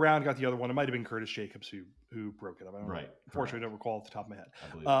 Jair Brown got the other one. It might have been Curtis Jacobs who broke it up. Unfortunately, I don't recall off the top of my head.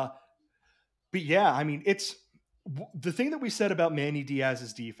 But yeah, I mean, it's the thing that we said about Manny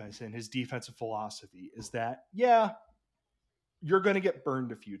Diaz's defense and his defensive philosophy is that, yeah, you're going to get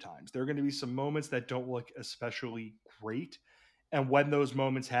burned a few times. There are going to be some moments that don't look especially great. And when those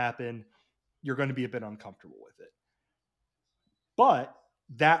moments happen, you're going to be a bit uncomfortable with it. But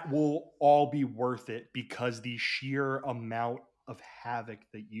that will all be worth it because the sheer amount of havoc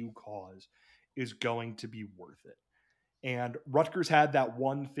that you cause is going to be worth it. And Rutgers had that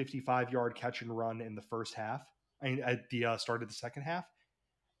 155-yard catch and run in the first half, at the start of the second half.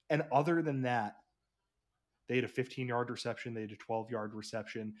 And other than that, they had a 15-yard reception, they had a 12-yard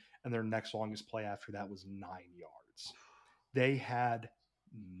reception, and their next longest play after that was 9 yards. They had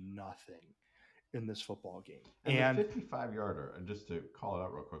nothing in this football game. And the 55-yarder, and just to call it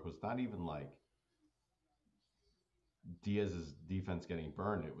out real quick, was not even like Diaz's defense getting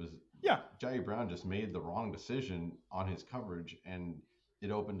burned. It was Jair Brown just made the wrong decision on his coverage, and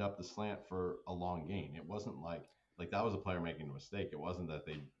it opened up the slant for a long gain. It wasn't like that was a player making a mistake. It wasn't that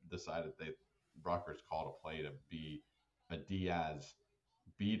they decided Rutgers called a play to be a Diaz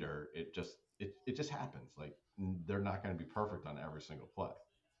beater. It just happens. Like, they're not going to be perfect on every single play.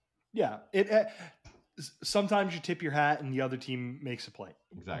 Yeah, sometimes you tip your hat and the other team makes a play.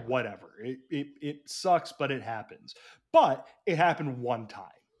 Exactly. Whatever. It sucks, but it happens. But it happened one time.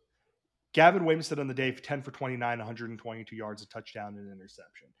 Gavin Wimstead on the day, 10 for 29, 122 yards, a touchdown, and an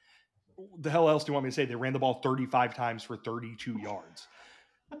interception. The hell else do you want me to say? They ran the ball 35 times for 32 yards.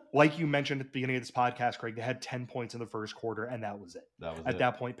 Like you mentioned at the beginning of this podcast, Craig, they had 10 points in the first quarter, and that was it. At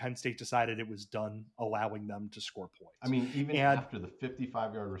that point, Penn State decided it was done allowing them to score points. I mean, even after the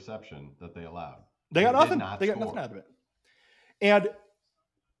 55-yard reception that they allowed. They got nothing. They got nothing out of it. And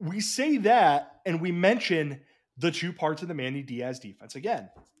we say that, and we mention the two parts of the Manny Diaz defense. Again,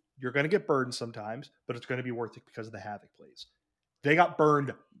 you're going to get burned sometimes, but it's going to be worth it because of the havoc plays. They got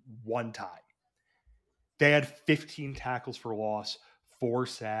burned one time. They had 15 tackles for loss, 4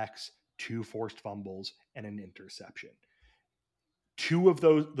 sacks, 2 forced fumbles, and an interception. 2 of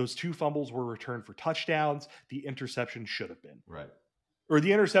those 2 fumbles were returned for touchdowns. The interception should have been. Right. Or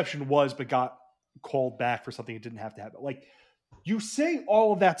the interception was, but got called back for something it didn't have to happen. Like, you say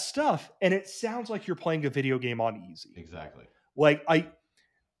all of that stuff, and it sounds like you're playing a video game on easy. Exactly. Like,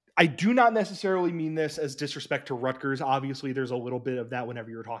 I do not necessarily mean this as disrespect to Rutgers. Obviously, there's a little bit of that whenever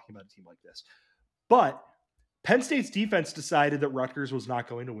you're talking about a team like this. But Penn State's defense decided that Rutgers was not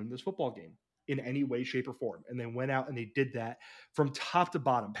going to win this football game in any way, shape, or form. And they went out and they did that from top to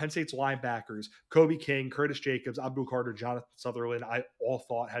bottom. Penn State's linebackers, Kobe King, Curtis Jacobs, Abdul Carter, Jonathan Sutherland, I all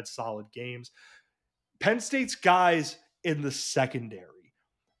thought had solid games. Penn State's guys in the secondary,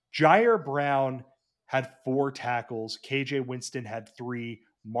 Jair Brown had 4 tackles. KJ Winston had 3.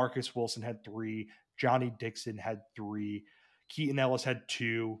 Marcus Wilson had 3. Johnny Dixon had 3. Keaton Ellis had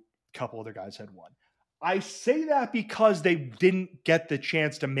 2. A couple other guys had 1. I say that because they didn't get the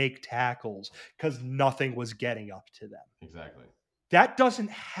chance to make tackles because nothing was getting up to them. Exactly. That doesn't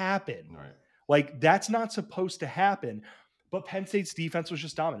happen. Right. Like, that's not supposed to happen. But Penn State's defense was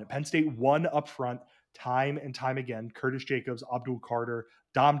just dominant. Penn State won up front time and time again. Curtis Jacobs, Abdul Carter,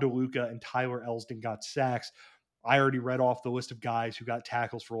 Dom DeLuca, and Tyler Elsdon got sacks. I already read off the list of guys who got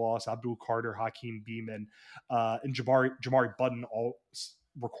tackles for loss. Abdul Carter, Hakeem Beeman, and Jamari Button all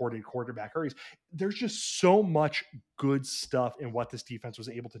recorded quarterback hurries. There's just so much good stuff in what this defense was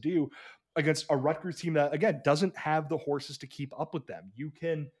able to do against a Rutgers team that, again, doesn't have the horses to keep up with them. You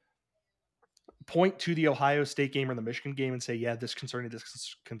can point to the Ohio State game or the Michigan game and say, yeah, this concerning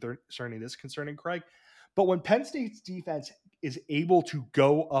Craig. But when Penn State's defense is able to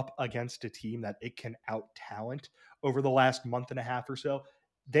go up against a team that it can out-talent over the last month and a half or so,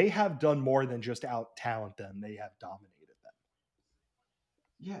 they have done more than just out-talent them. They have dominated them.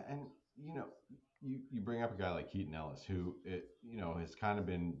 Yeah, and, you bring up a guy like Keaton Ellis, who has kind of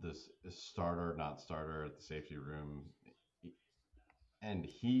been this starter, not starter at the safety room, and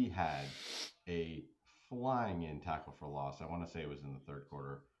he had a flying in tackle for loss. I want to say it was in the third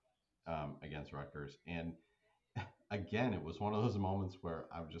quarter against Rutgers, and again, it was one of those moments where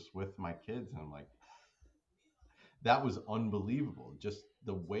I'm just with my kids, and I'm like, that was unbelievable. Just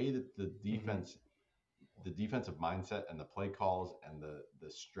the way that the defense, the defensive mindset and the play calls and the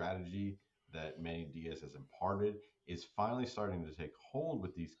strategy that Manny Diaz has imparted is finally starting to take hold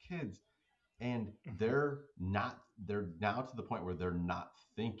with these kids. And they're now to the point where they're not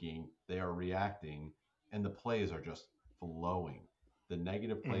thinking, they are reacting, and the plays are just flowing. The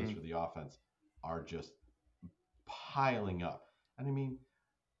negative plays for the offense are just piling up. And I mean,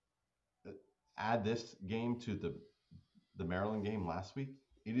 add this game to the Maryland game last week.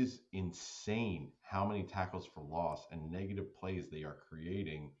 It is insane how many tackles for loss and negative plays they are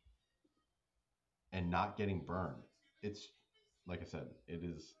creating and not getting burned. It's like I said, it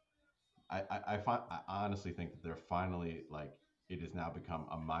is. I honestly think that they're finally like it has now become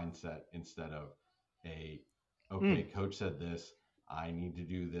a mindset instead of a okay, coach said this, I need to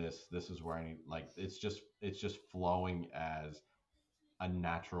do this. This is where I need like it's just flowing as a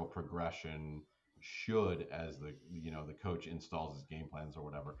natural progression should as the coach installs his game plans or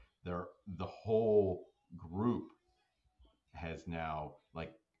whatever. The whole group has now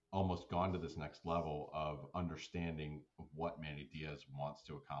like almost gone to this next level of understanding what Manny Diaz wants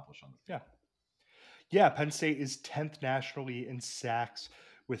to accomplish on the field. Yeah, Penn State is 10th nationally in sacks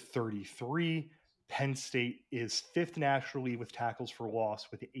with 33. Penn State is 5th nationally with tackles for loss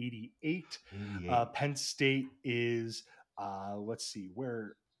with 88. Penn State is let's see,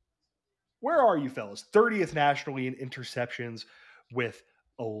 where are you fellas? 30th nationally in interceptions with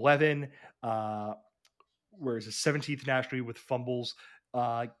 11. Whereas the 17th nationally with fumbles.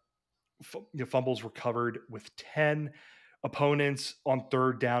 Fumbles recovered with 10. Opponents on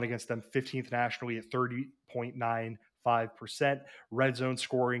third down against them 15th nationally at 30.95%. Red zone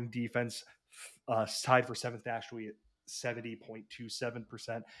scoring defense tied for 7th nationally at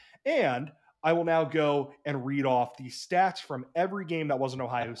 70.27%. And I will now go and read off the stats from every game that wasn't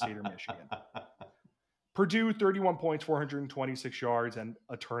Ohio State or Michigan. Purdue, 31 points, 426 yards, and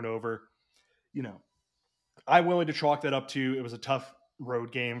a turnover. I'm willing to chalk that up to it was a tough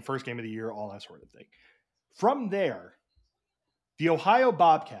road game, first game of the year, all that sort of thing. From there, the Ohio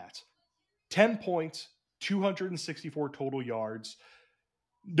Bobcats, 10 points, 264 total yards,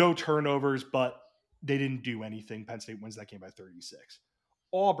 no turnovers, but they didn't do anything. Penn State wins that game by 36.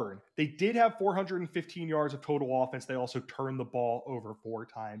 Auburn, they did have 415 yards of total offense. They also turned the ball over 4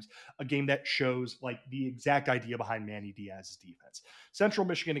 times, a game that shows like the exact idea behind Manny Diaz's defense. Central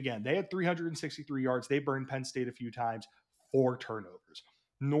Michigan, again, they had 363 yards. They burned Penn State a few times, 4 turnovers.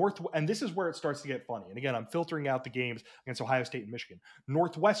 And this is where it starts to get funny. And again, I'm filtering out the games against Ohio State and Michigan.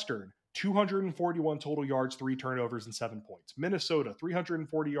 Northwestern, 241 total yards, 3 turnovers, and 7 points. Minnesota,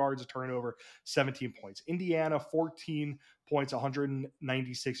 340 yards, a turnover, 17 points. Indiana, 14 points,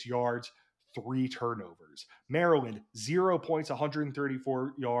 196 yards, 3 turnovers. Maryland, 0 points,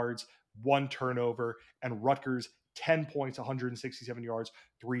 134 yards, 1 turnover. And Rutgers, 10 points, 167 yards,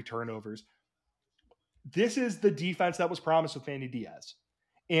 3 turnovers. This is the defense that was promised with Manny Diaz.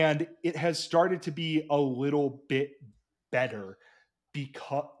 And it has started to be a little bit better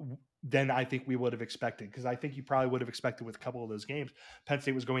than I think we would have expected. Because I think you probably would have expected with a couple of those games, Penn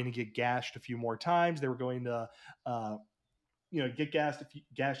State was going to get gashed a few more times. They were going to, get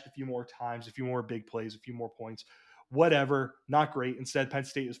gashed a few more times, a few more big plays, a few more points, whatever. Not great. Instead, Penn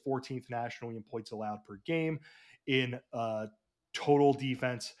State is 14th nationally in points allowed per game. In total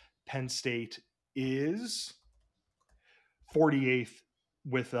defense, Penn State is 48th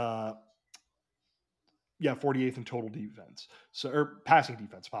with 48th in total defense. Or passing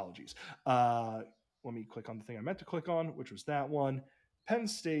defense, apologies. Let me click on the thing I meant to click on, which was that one. Penn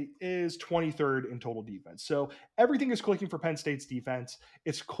State is 23rd in total defense. So everything is clicking for Penn State's defense.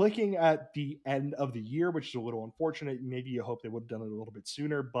 It's clicking at the end of the year, which is a little unfortunate. Maybe you hope they would have done it a little bit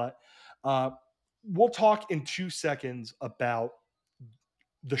sooner, but we'll talk in 2 seconds about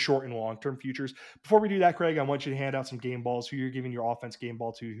the short and long-term futures. Before we do that, Craig, I want you to hand out some game balls. Who you're giving your offense game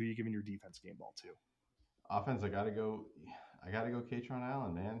ball to, who you're giving your defense game ball to. Offense, I gotta go Kaytron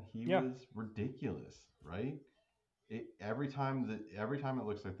Allen, man. He was ridiculous, right? Every time it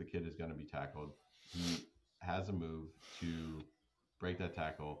looks like the kid is gonna be tackled, he has a move to break that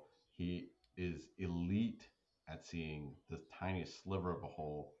tackle. He is elite at seeing the tiniest sliver of a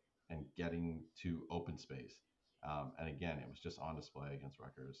hole and getting to open space. And again, it was just on display against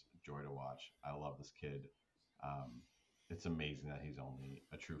Rutgers. Joy to watch. I love this kid. it's amazing that he's only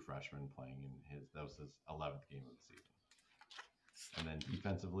a true freshman playing that was his 11th game of the season. And then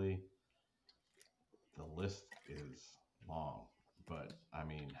defensively, the list is long. But I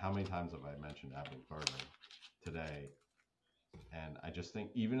mean, how many times have I mentioned Abdul Carter today? And I just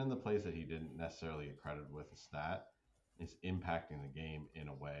think even in the plays that he didn't necessarily get credited with a stat, is impacting the game in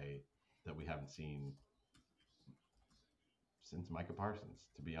a way that we haven't seen since Micah Parsons,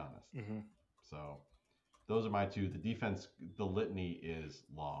 to be honest. Mm-hmm. So those are my two. The defense, the litany is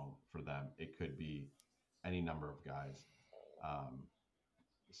long for them. It could be any number of guys.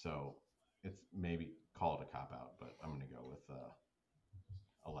 So it's maybe call it a cop out, but I'm going to go with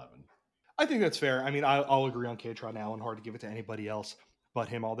 11. I think that's fair. I mean, I'll agree on Katron Allen. Hard to give it to anybody else but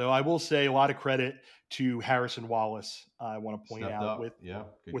him. Although I will say a lot of credit to Harrison Wallace. I want to point Stepped out up. with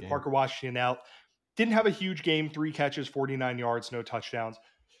Good game. Parker Washington out. Didn't have a huge game, 3 catches, 49 yards, no touchdowns.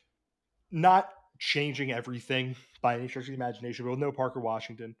 Not changing everything by any stretch of the imagination, but with no Parker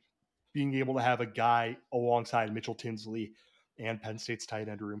Washington, being able to have a guy alongside Mitchell Tinsley and Penn State's tight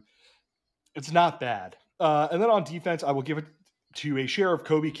end room, it's not bad. And then on defense, I will give it to a share of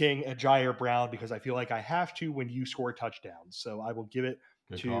Kobe King and Jair Brown because I feel like I have to when you score touchdowns. So I will give it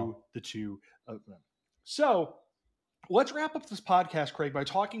to the two of them. So let's wrap up this podcast, Craig, by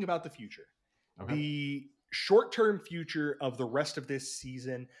talking about the future. Okay. The short-term future of the rest of this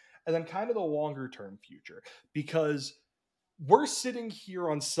season, and then kind of the longer-term future. Because we're sitting here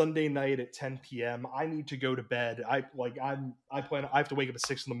on Sunday night at 10 p.m. I need to go to bed. I have to wake up at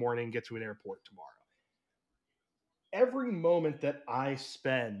 6 in the morning and get to an airport tomorrow. Every moment that I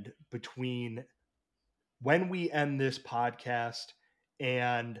spend between when we end this podcast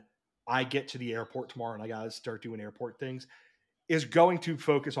and I get to the airport tomorrow and I got to start doing airport things is going to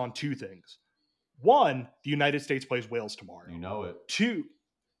focus on 2 things. 1, the United States plays Wales tomorrow. You know it.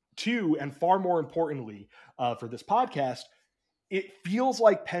 2, and far more importantly for this podcast, it feels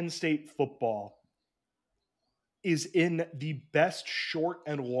like Penn State football is in the best short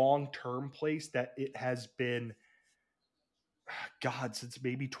and long-term place that it has been, God, since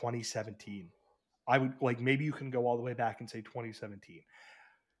maybe 2017. I would maybe you can go all the way back and say 2017.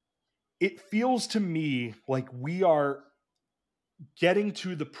 It feels to me like we are getting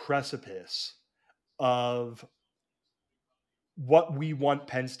to the precipice of what we want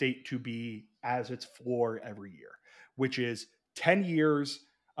Penn State to be as its floor every year, which is 10 years,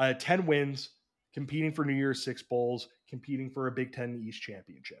 10 wins, competing for New Year's Six Bowls, competing for a Big Ten East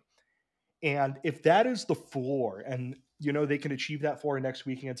championship. And if that is the floor, and they can achieve that floor next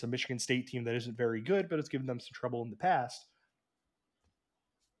week against a Michigan State team that isn't very good, but it's given them some trouble in the past,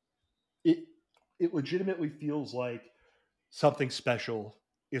 it legitimately feels like something special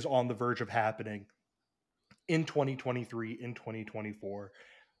is on the verge of happening in 2023, in 2024,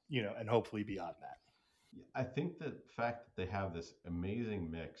 and hopefully beyond that. I think the fact that they have this amazing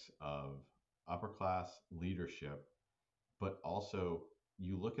mix of upper class leadership, but also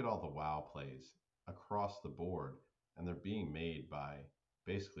you look at all the wow plays across the board, and they're being made by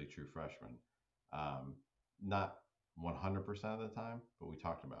basically true freshmen. Not 100% of the time, but we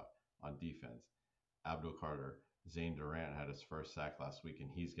talked about on defense. Abdul Carter, Zane Durant had his first sack last week, and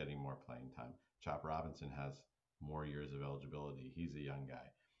he's getting more playing time. Chop Robinson has more years of eligibility. He's a young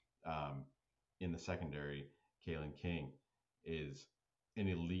guy. In the secondary, Kalen King is an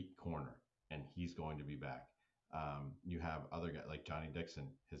elite corner, and he's going to be back. You have other guys like Johnny Dixon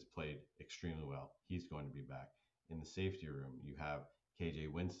has played extremely well. He's going to be back. In the safety room, you have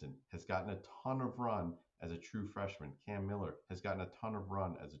KJ Winston has gotten a ton of run as a true freshman. Cam Miller has gotten a ton of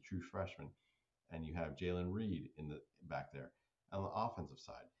run as a true freshman. And you have Jalen Reed in the back there. On the offensive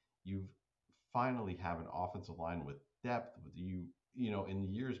side, you finally have an offensive line with depth. With in the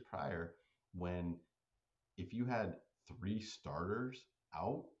years prior, when if you had 3 starters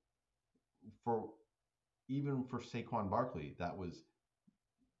out for Saquon Barkley, that was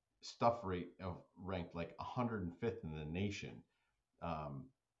stuff rate of ranked like 105th in the nation.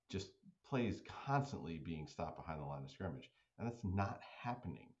 Just plays constantly being stopped behind the line of scrimmage, and that's not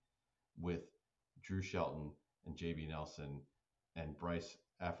happening with Drew Shelton and JB Nelson and Bryce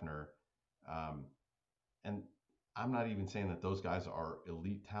Effner. And I'm not even saying that those guys are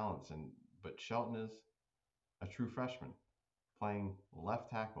elite talents, but Shelton is a true freshman playing left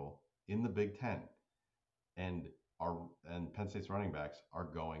tackle in the Big Ten, and Penn State's running backs are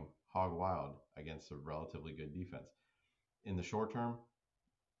going hog wild against a relatively good defense. In the short term,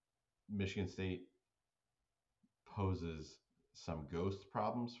 Michigan State poses some ghost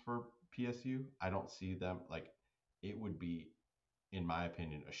problems for PSU. I don't see them it would be, in my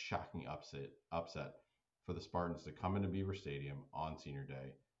opinion, a shocking upset for the Spartans to come into Beaver Stadium on Senior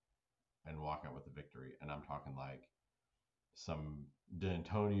Day and walk out with a victory. And I'm talking some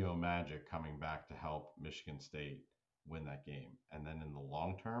D'Antonio magic coming back to help Michigan State win that game. And then in the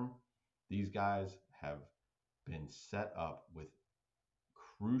long term, these guys have been set up with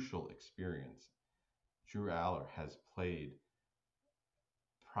crucial experience. Drew Aller has played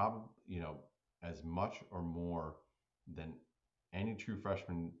probably, as much or more than any true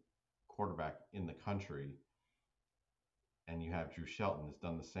freshman quarterback in the country. And you have Drew Shelton that's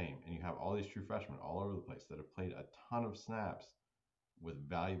done the same. And you have all these true freshmen all over the place that have played a ton of snaps with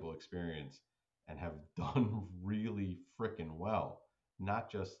valuable experience and have done really freaking well.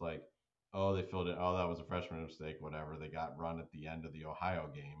 Not just like, oh, they filled it. Oh, that was a freshman mistake, whatever. They got run at the end of the Ohio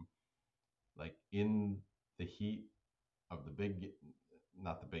game. Like in the heat of the big,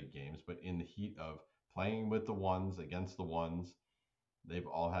 not the big games, but in the heat of playing with the ones against the ones, they've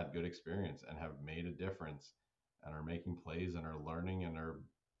all had good experience and have made a difference and are making plays and are learning and are,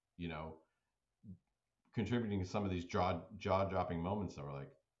 you know, contributing to some of these jaw dropping moments that were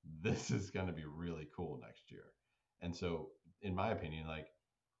like, this is going to be really cool next year. And so, in my opinion, like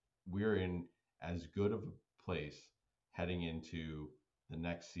we're in as good of a place heading into the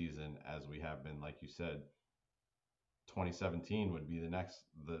next season as we have been. Like you said, 2017 would be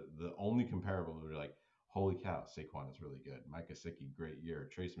the only comparable would be like, holy cow, Saquon is really good. Mike Gesicki, great year.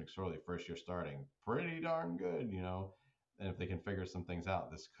 Trace McSorley, first year starting, pretty darn good, you know. And if they can figure some things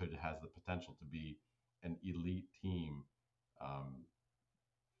out, this has the potential to be an elite team um,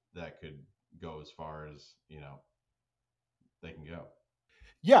 that could go as far as they can go.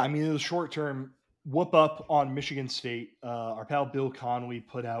 Yeah, I mean, in the short term, whoop up on Michigan State. Our pal Bill Conley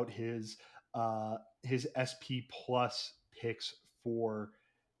put out his SP Plus picks for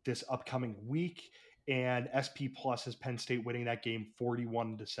this upcoming week, and SP Plus has Penn State winning that game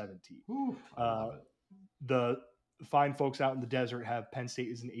 41-17. I love it. The fine folks out in the desert have Penn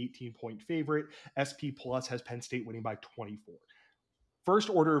State as an 18-point favorite. SP Plus has Penn State winning by 24. First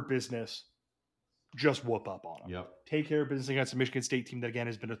order of business, just whoop up on them. Yep. Take care of business against a Michigan State team that, again,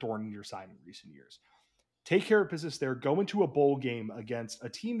 has been a thorn in your side in recent years. Take care of business there. Go into a bowl game against a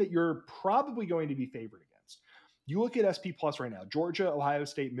team that you're probably going to be favored against. You look at SP Plus right now. Georgia, Ohio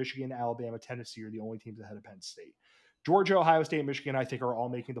State, Michigan, Alabama, Tennessee are the only teams ahead of Penn State. Georgia, Ohio State, and Michigan, I think, are all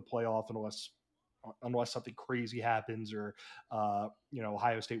making the playoff unless something crazy happens or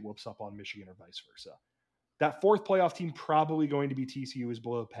Ohio State whoops up on Michigan or vice versa. That fourth playoff team probably going to be TCU is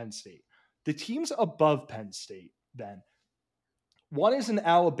below Penn State. The teams above Penn State, then, one is an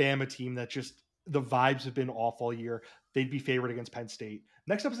Alabama team that just the vibes have been off all year. They'd be favored against Penn State.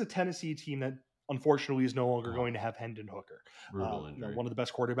 Next up is a Tennessee team that unfortunately is no longer going to have Hendon Hooker. Brutal injury. One of the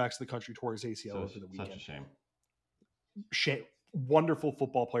best quarterbacks in the country tore his ACL over the weekend. Such a shame. Wonderful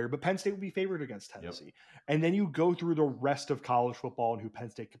football player, but Penn State would be favored against Tennessee. Yep. And then you go through the rest of college football and who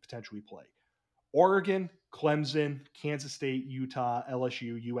Penn State could potentially play. Oregon, Clemson, Kansas State, Utah,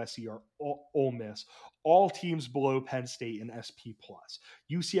 LSU, USC, or Ole Miss, all teams below Penn State in SP+.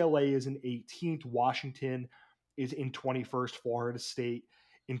 UCLA is in 18th. Washington is in 21st. Florida State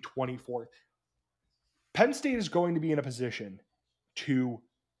in 24th. Penn State is going to be in a position to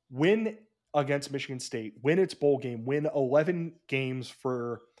win against Michigan State, win its bowl game, win 11 games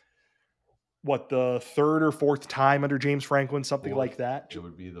for the third or fourth time under James Franklin, something like that. It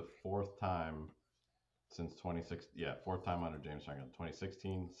would be the fourth time since 2016. Yeah, fourth time under James Franklin.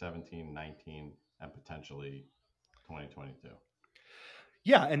 2016, 17, 19, and potentially 2022.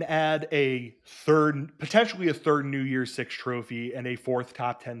 Yeah, and add potentially a third New Year's Six trophy and a fourth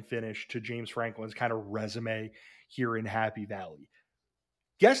top 10 finish to James Franklin's kind of resume here in Happy Valley.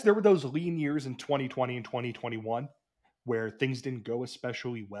 Yes, there were those lean years in 2020 and 2021 where things didn't go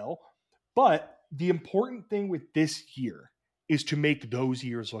especially well. But the important thing with this year is to make those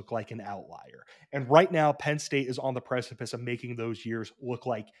years look like an outlier. And right now, Penn State is on the precipice of making those years look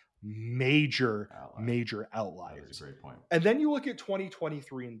like major outliers. That's a great point. And then you look at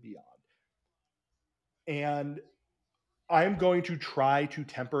 2023 and beyond. And I'm going to try to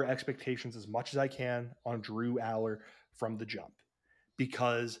temper expectations as much as I can on Drew Aller from the jump.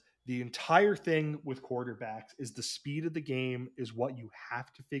 Because the entire thing with quarterbacks is the speed of the game is what you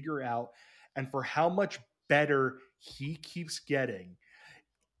have to figure out. And for how much better he keeps getting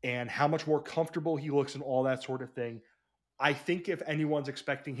and how much more comfortable he looks and all that sort of thing, I think if anyone's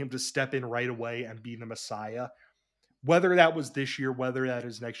expecting him to step in right away and be the Messiah, whether that was this year, whether that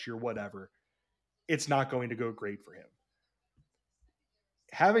is next year, whatever, it's not going to go great for him.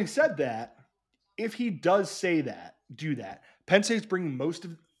 Having said that, if he does do that, Penn State's bringing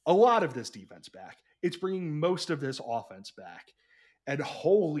a lot of this defense back. It's bringing most of this offense back. And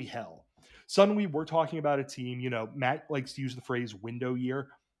holy hell, suddenly we're talking about a team, Matt likes to use the phrase window year.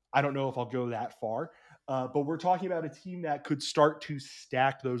 I don't know if I'll go that far, But we're talking about a team that could start to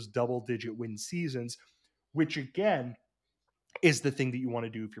stack those double-digit win seasons, which again is the thing that you want to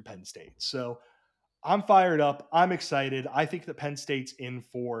do if you're Penn State. So I'm fired up. I'm excited. I think that Penn State's in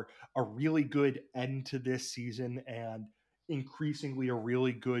for a really good end to this season and increasingly a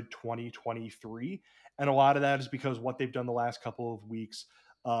really good 2023. And a lot of that is because what they've done the last couple of weeks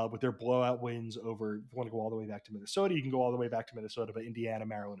with their blowout wins over, if you want to go all the way back to Minnesota, you can go all the way back to Minnesota, but Indiana,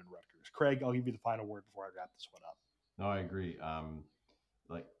 Maryland, and Rutgers. Craig, I'll give you the final word before I wrap this one up. No, I agree.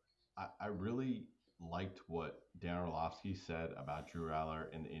 Like I really liked what Dan Orlovsky said about Drew Aller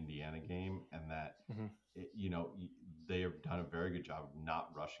in the Indiana game, and that Mm-hmm. they have done a very good job of not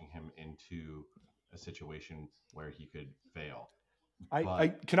rushing him into a situation where he could fail. I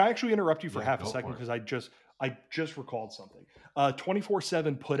But can I actually interrupt you for yeah, half a go second for it. because I just recalled something.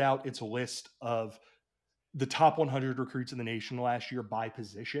 24/7 put out its list of the top 100 recruits in the nation last year by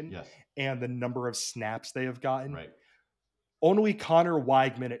position Yes, and the number of snaps they have gotten. right. Only Connor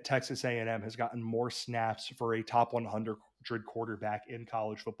Weigman at Texas A&M has gotten more snaps for a top 100 quarterback in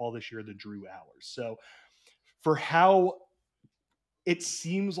college football this year than Drew Aller. So for how it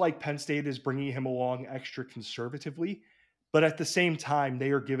seems like Penn State is bringing him along extra conservatively, but at the same time, they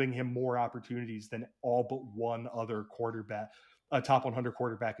are giving him more opportunities than all but one other quarterback, a top 100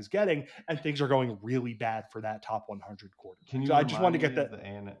 quarterback is getting, and things are going really bad for that top 100 quarterback. Can you So I just wanted remind to me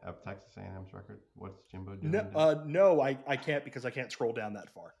get that. of Texas A&M's record? What's Jimbo No, doing now? no, I can't because I can't scroll down that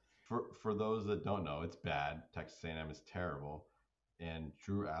far. For those that don't know, it's bad. Texas A&M is terrible, and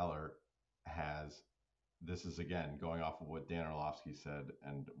Drew Aller has. This is again going off of what Dan Orlovsky said,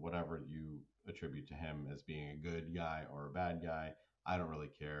 and whatever you attribute to him as being a good guy or a bad guy, I don't really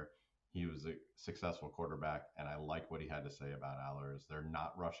care. He was a successful quarterback, and I like what he had to say about Aller. Is they're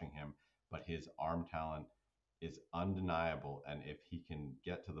not rushing him, but his arm talent is undeniable, and if he can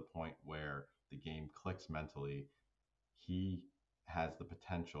get to the point where the game clicks mentally, he has the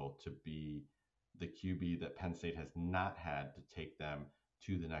potential to be the QB that Penn State has not had to take them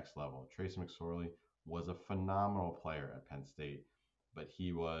to the next level. Trace McSorley was a phenomenal player at Penn State, but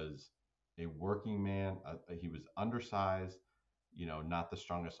he was a working man. He was undersized, not the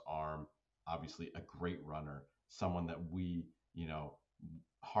strongest arm, obviously a great runner, someone that we,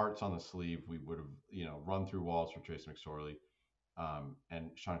 hearts on the sleeve, we would have, run through walls for Trace McSorley. And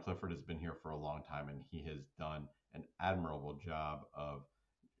Sean Clifford has been here for a long time, and he has done an admirable job of,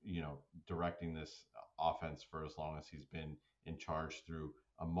 directing this offense for as long as he's been in charge through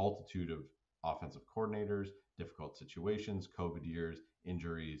a multitude of offensive coordinators, difficult situations, COVID years,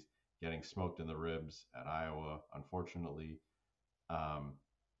 injuries, getting smoked in the ribs at Iowa, unfortunately. Um,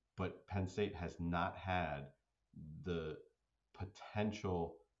 but Penn State has not had the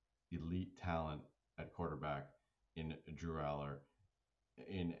potential elite talent at quarterback in Drew Aller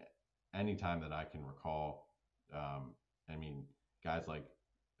in any time that I can recall. I mean, guys like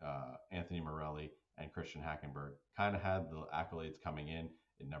Anthony Morelli and Christian Hackenberg kind of had the accolades coming in.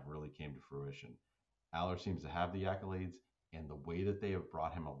 It never really came to fruition. Aller seems to have the accolades, and the way that they have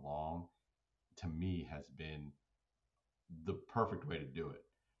brought him along, to me, has been the perfect way to do it.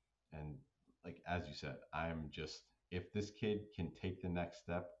 And like as you said, I'm just if this kid can take the next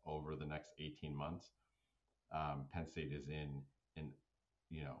step over the next 18 months, Penn State is in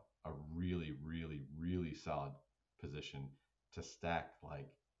a really, really, really solid position to stack like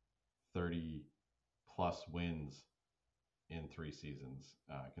 30 plus wins in 3 seasons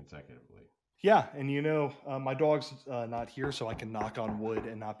consecutively. Yeah, and my dog's not here, so I can knock on wood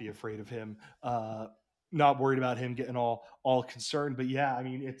and not be afraid of him. Not worried about him getting all concerned. But yeah, I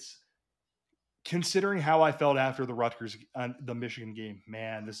mean, it's considering how I felt after the Rutgers, the Michigan game.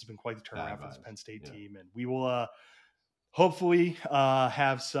 Man, this has been quite the Bad turnaround for this vibes. Penn State Yeah. team, and we will hopefully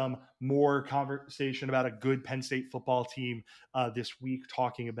have some more conversation about a good Penn State football team this week,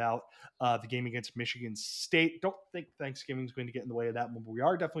 talking about the game against Michigan State. Don't think Thanksgiving is going to get in the way of that one, but we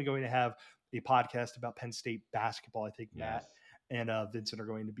are definitely going to have a podcast about Penn State basketball. I think Matt Yes. and Vincent are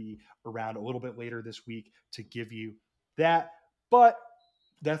going to be around a little bit later this week to give you that. But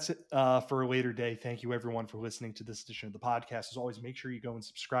that's it for a later day. Thank you, everyone, for listening to this edition of the podcast. As always, make sure you go and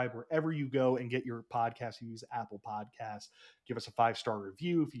subscribe wherever you go and get your podcast. You use Apple Podcasts. Give us a 5-star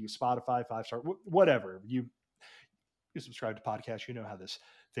review. If you use Spotify, 5-star, whatever. You subscribe to podcasts. You know how this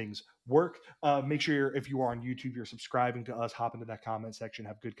things work. Make sure if you are on YouTube, you're subscribing to us. Hop into that comment section.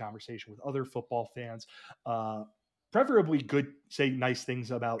 Have good conversation with other football fans. Preferably good, say nice things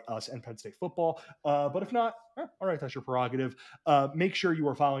about us and Penn State football. But if not, all right, that's your prerogative. Make sure you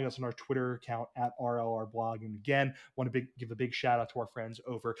are following us on our Twitter account at RLR Blog. And again, want to give a big shout out to our friends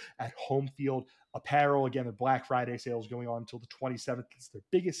over at Home Field Apparel. Again, their Black Friday sale is going on until the 27th. It's their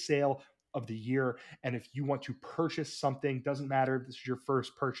biggest sale of the year. And if you want to purchase something, doesn't matter if this is your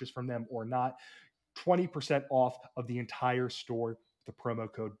first purchase from them or not, 20% off of the entire store, the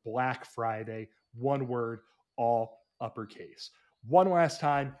promo code Black Friday, one word, all uppercase. One last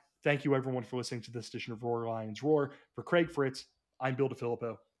time, thank you everyone for listening to this edition of Roar Lions Roar. For Craig Fritz, I'm Bill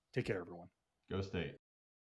DeFilippo. Take care, everyone. Go State.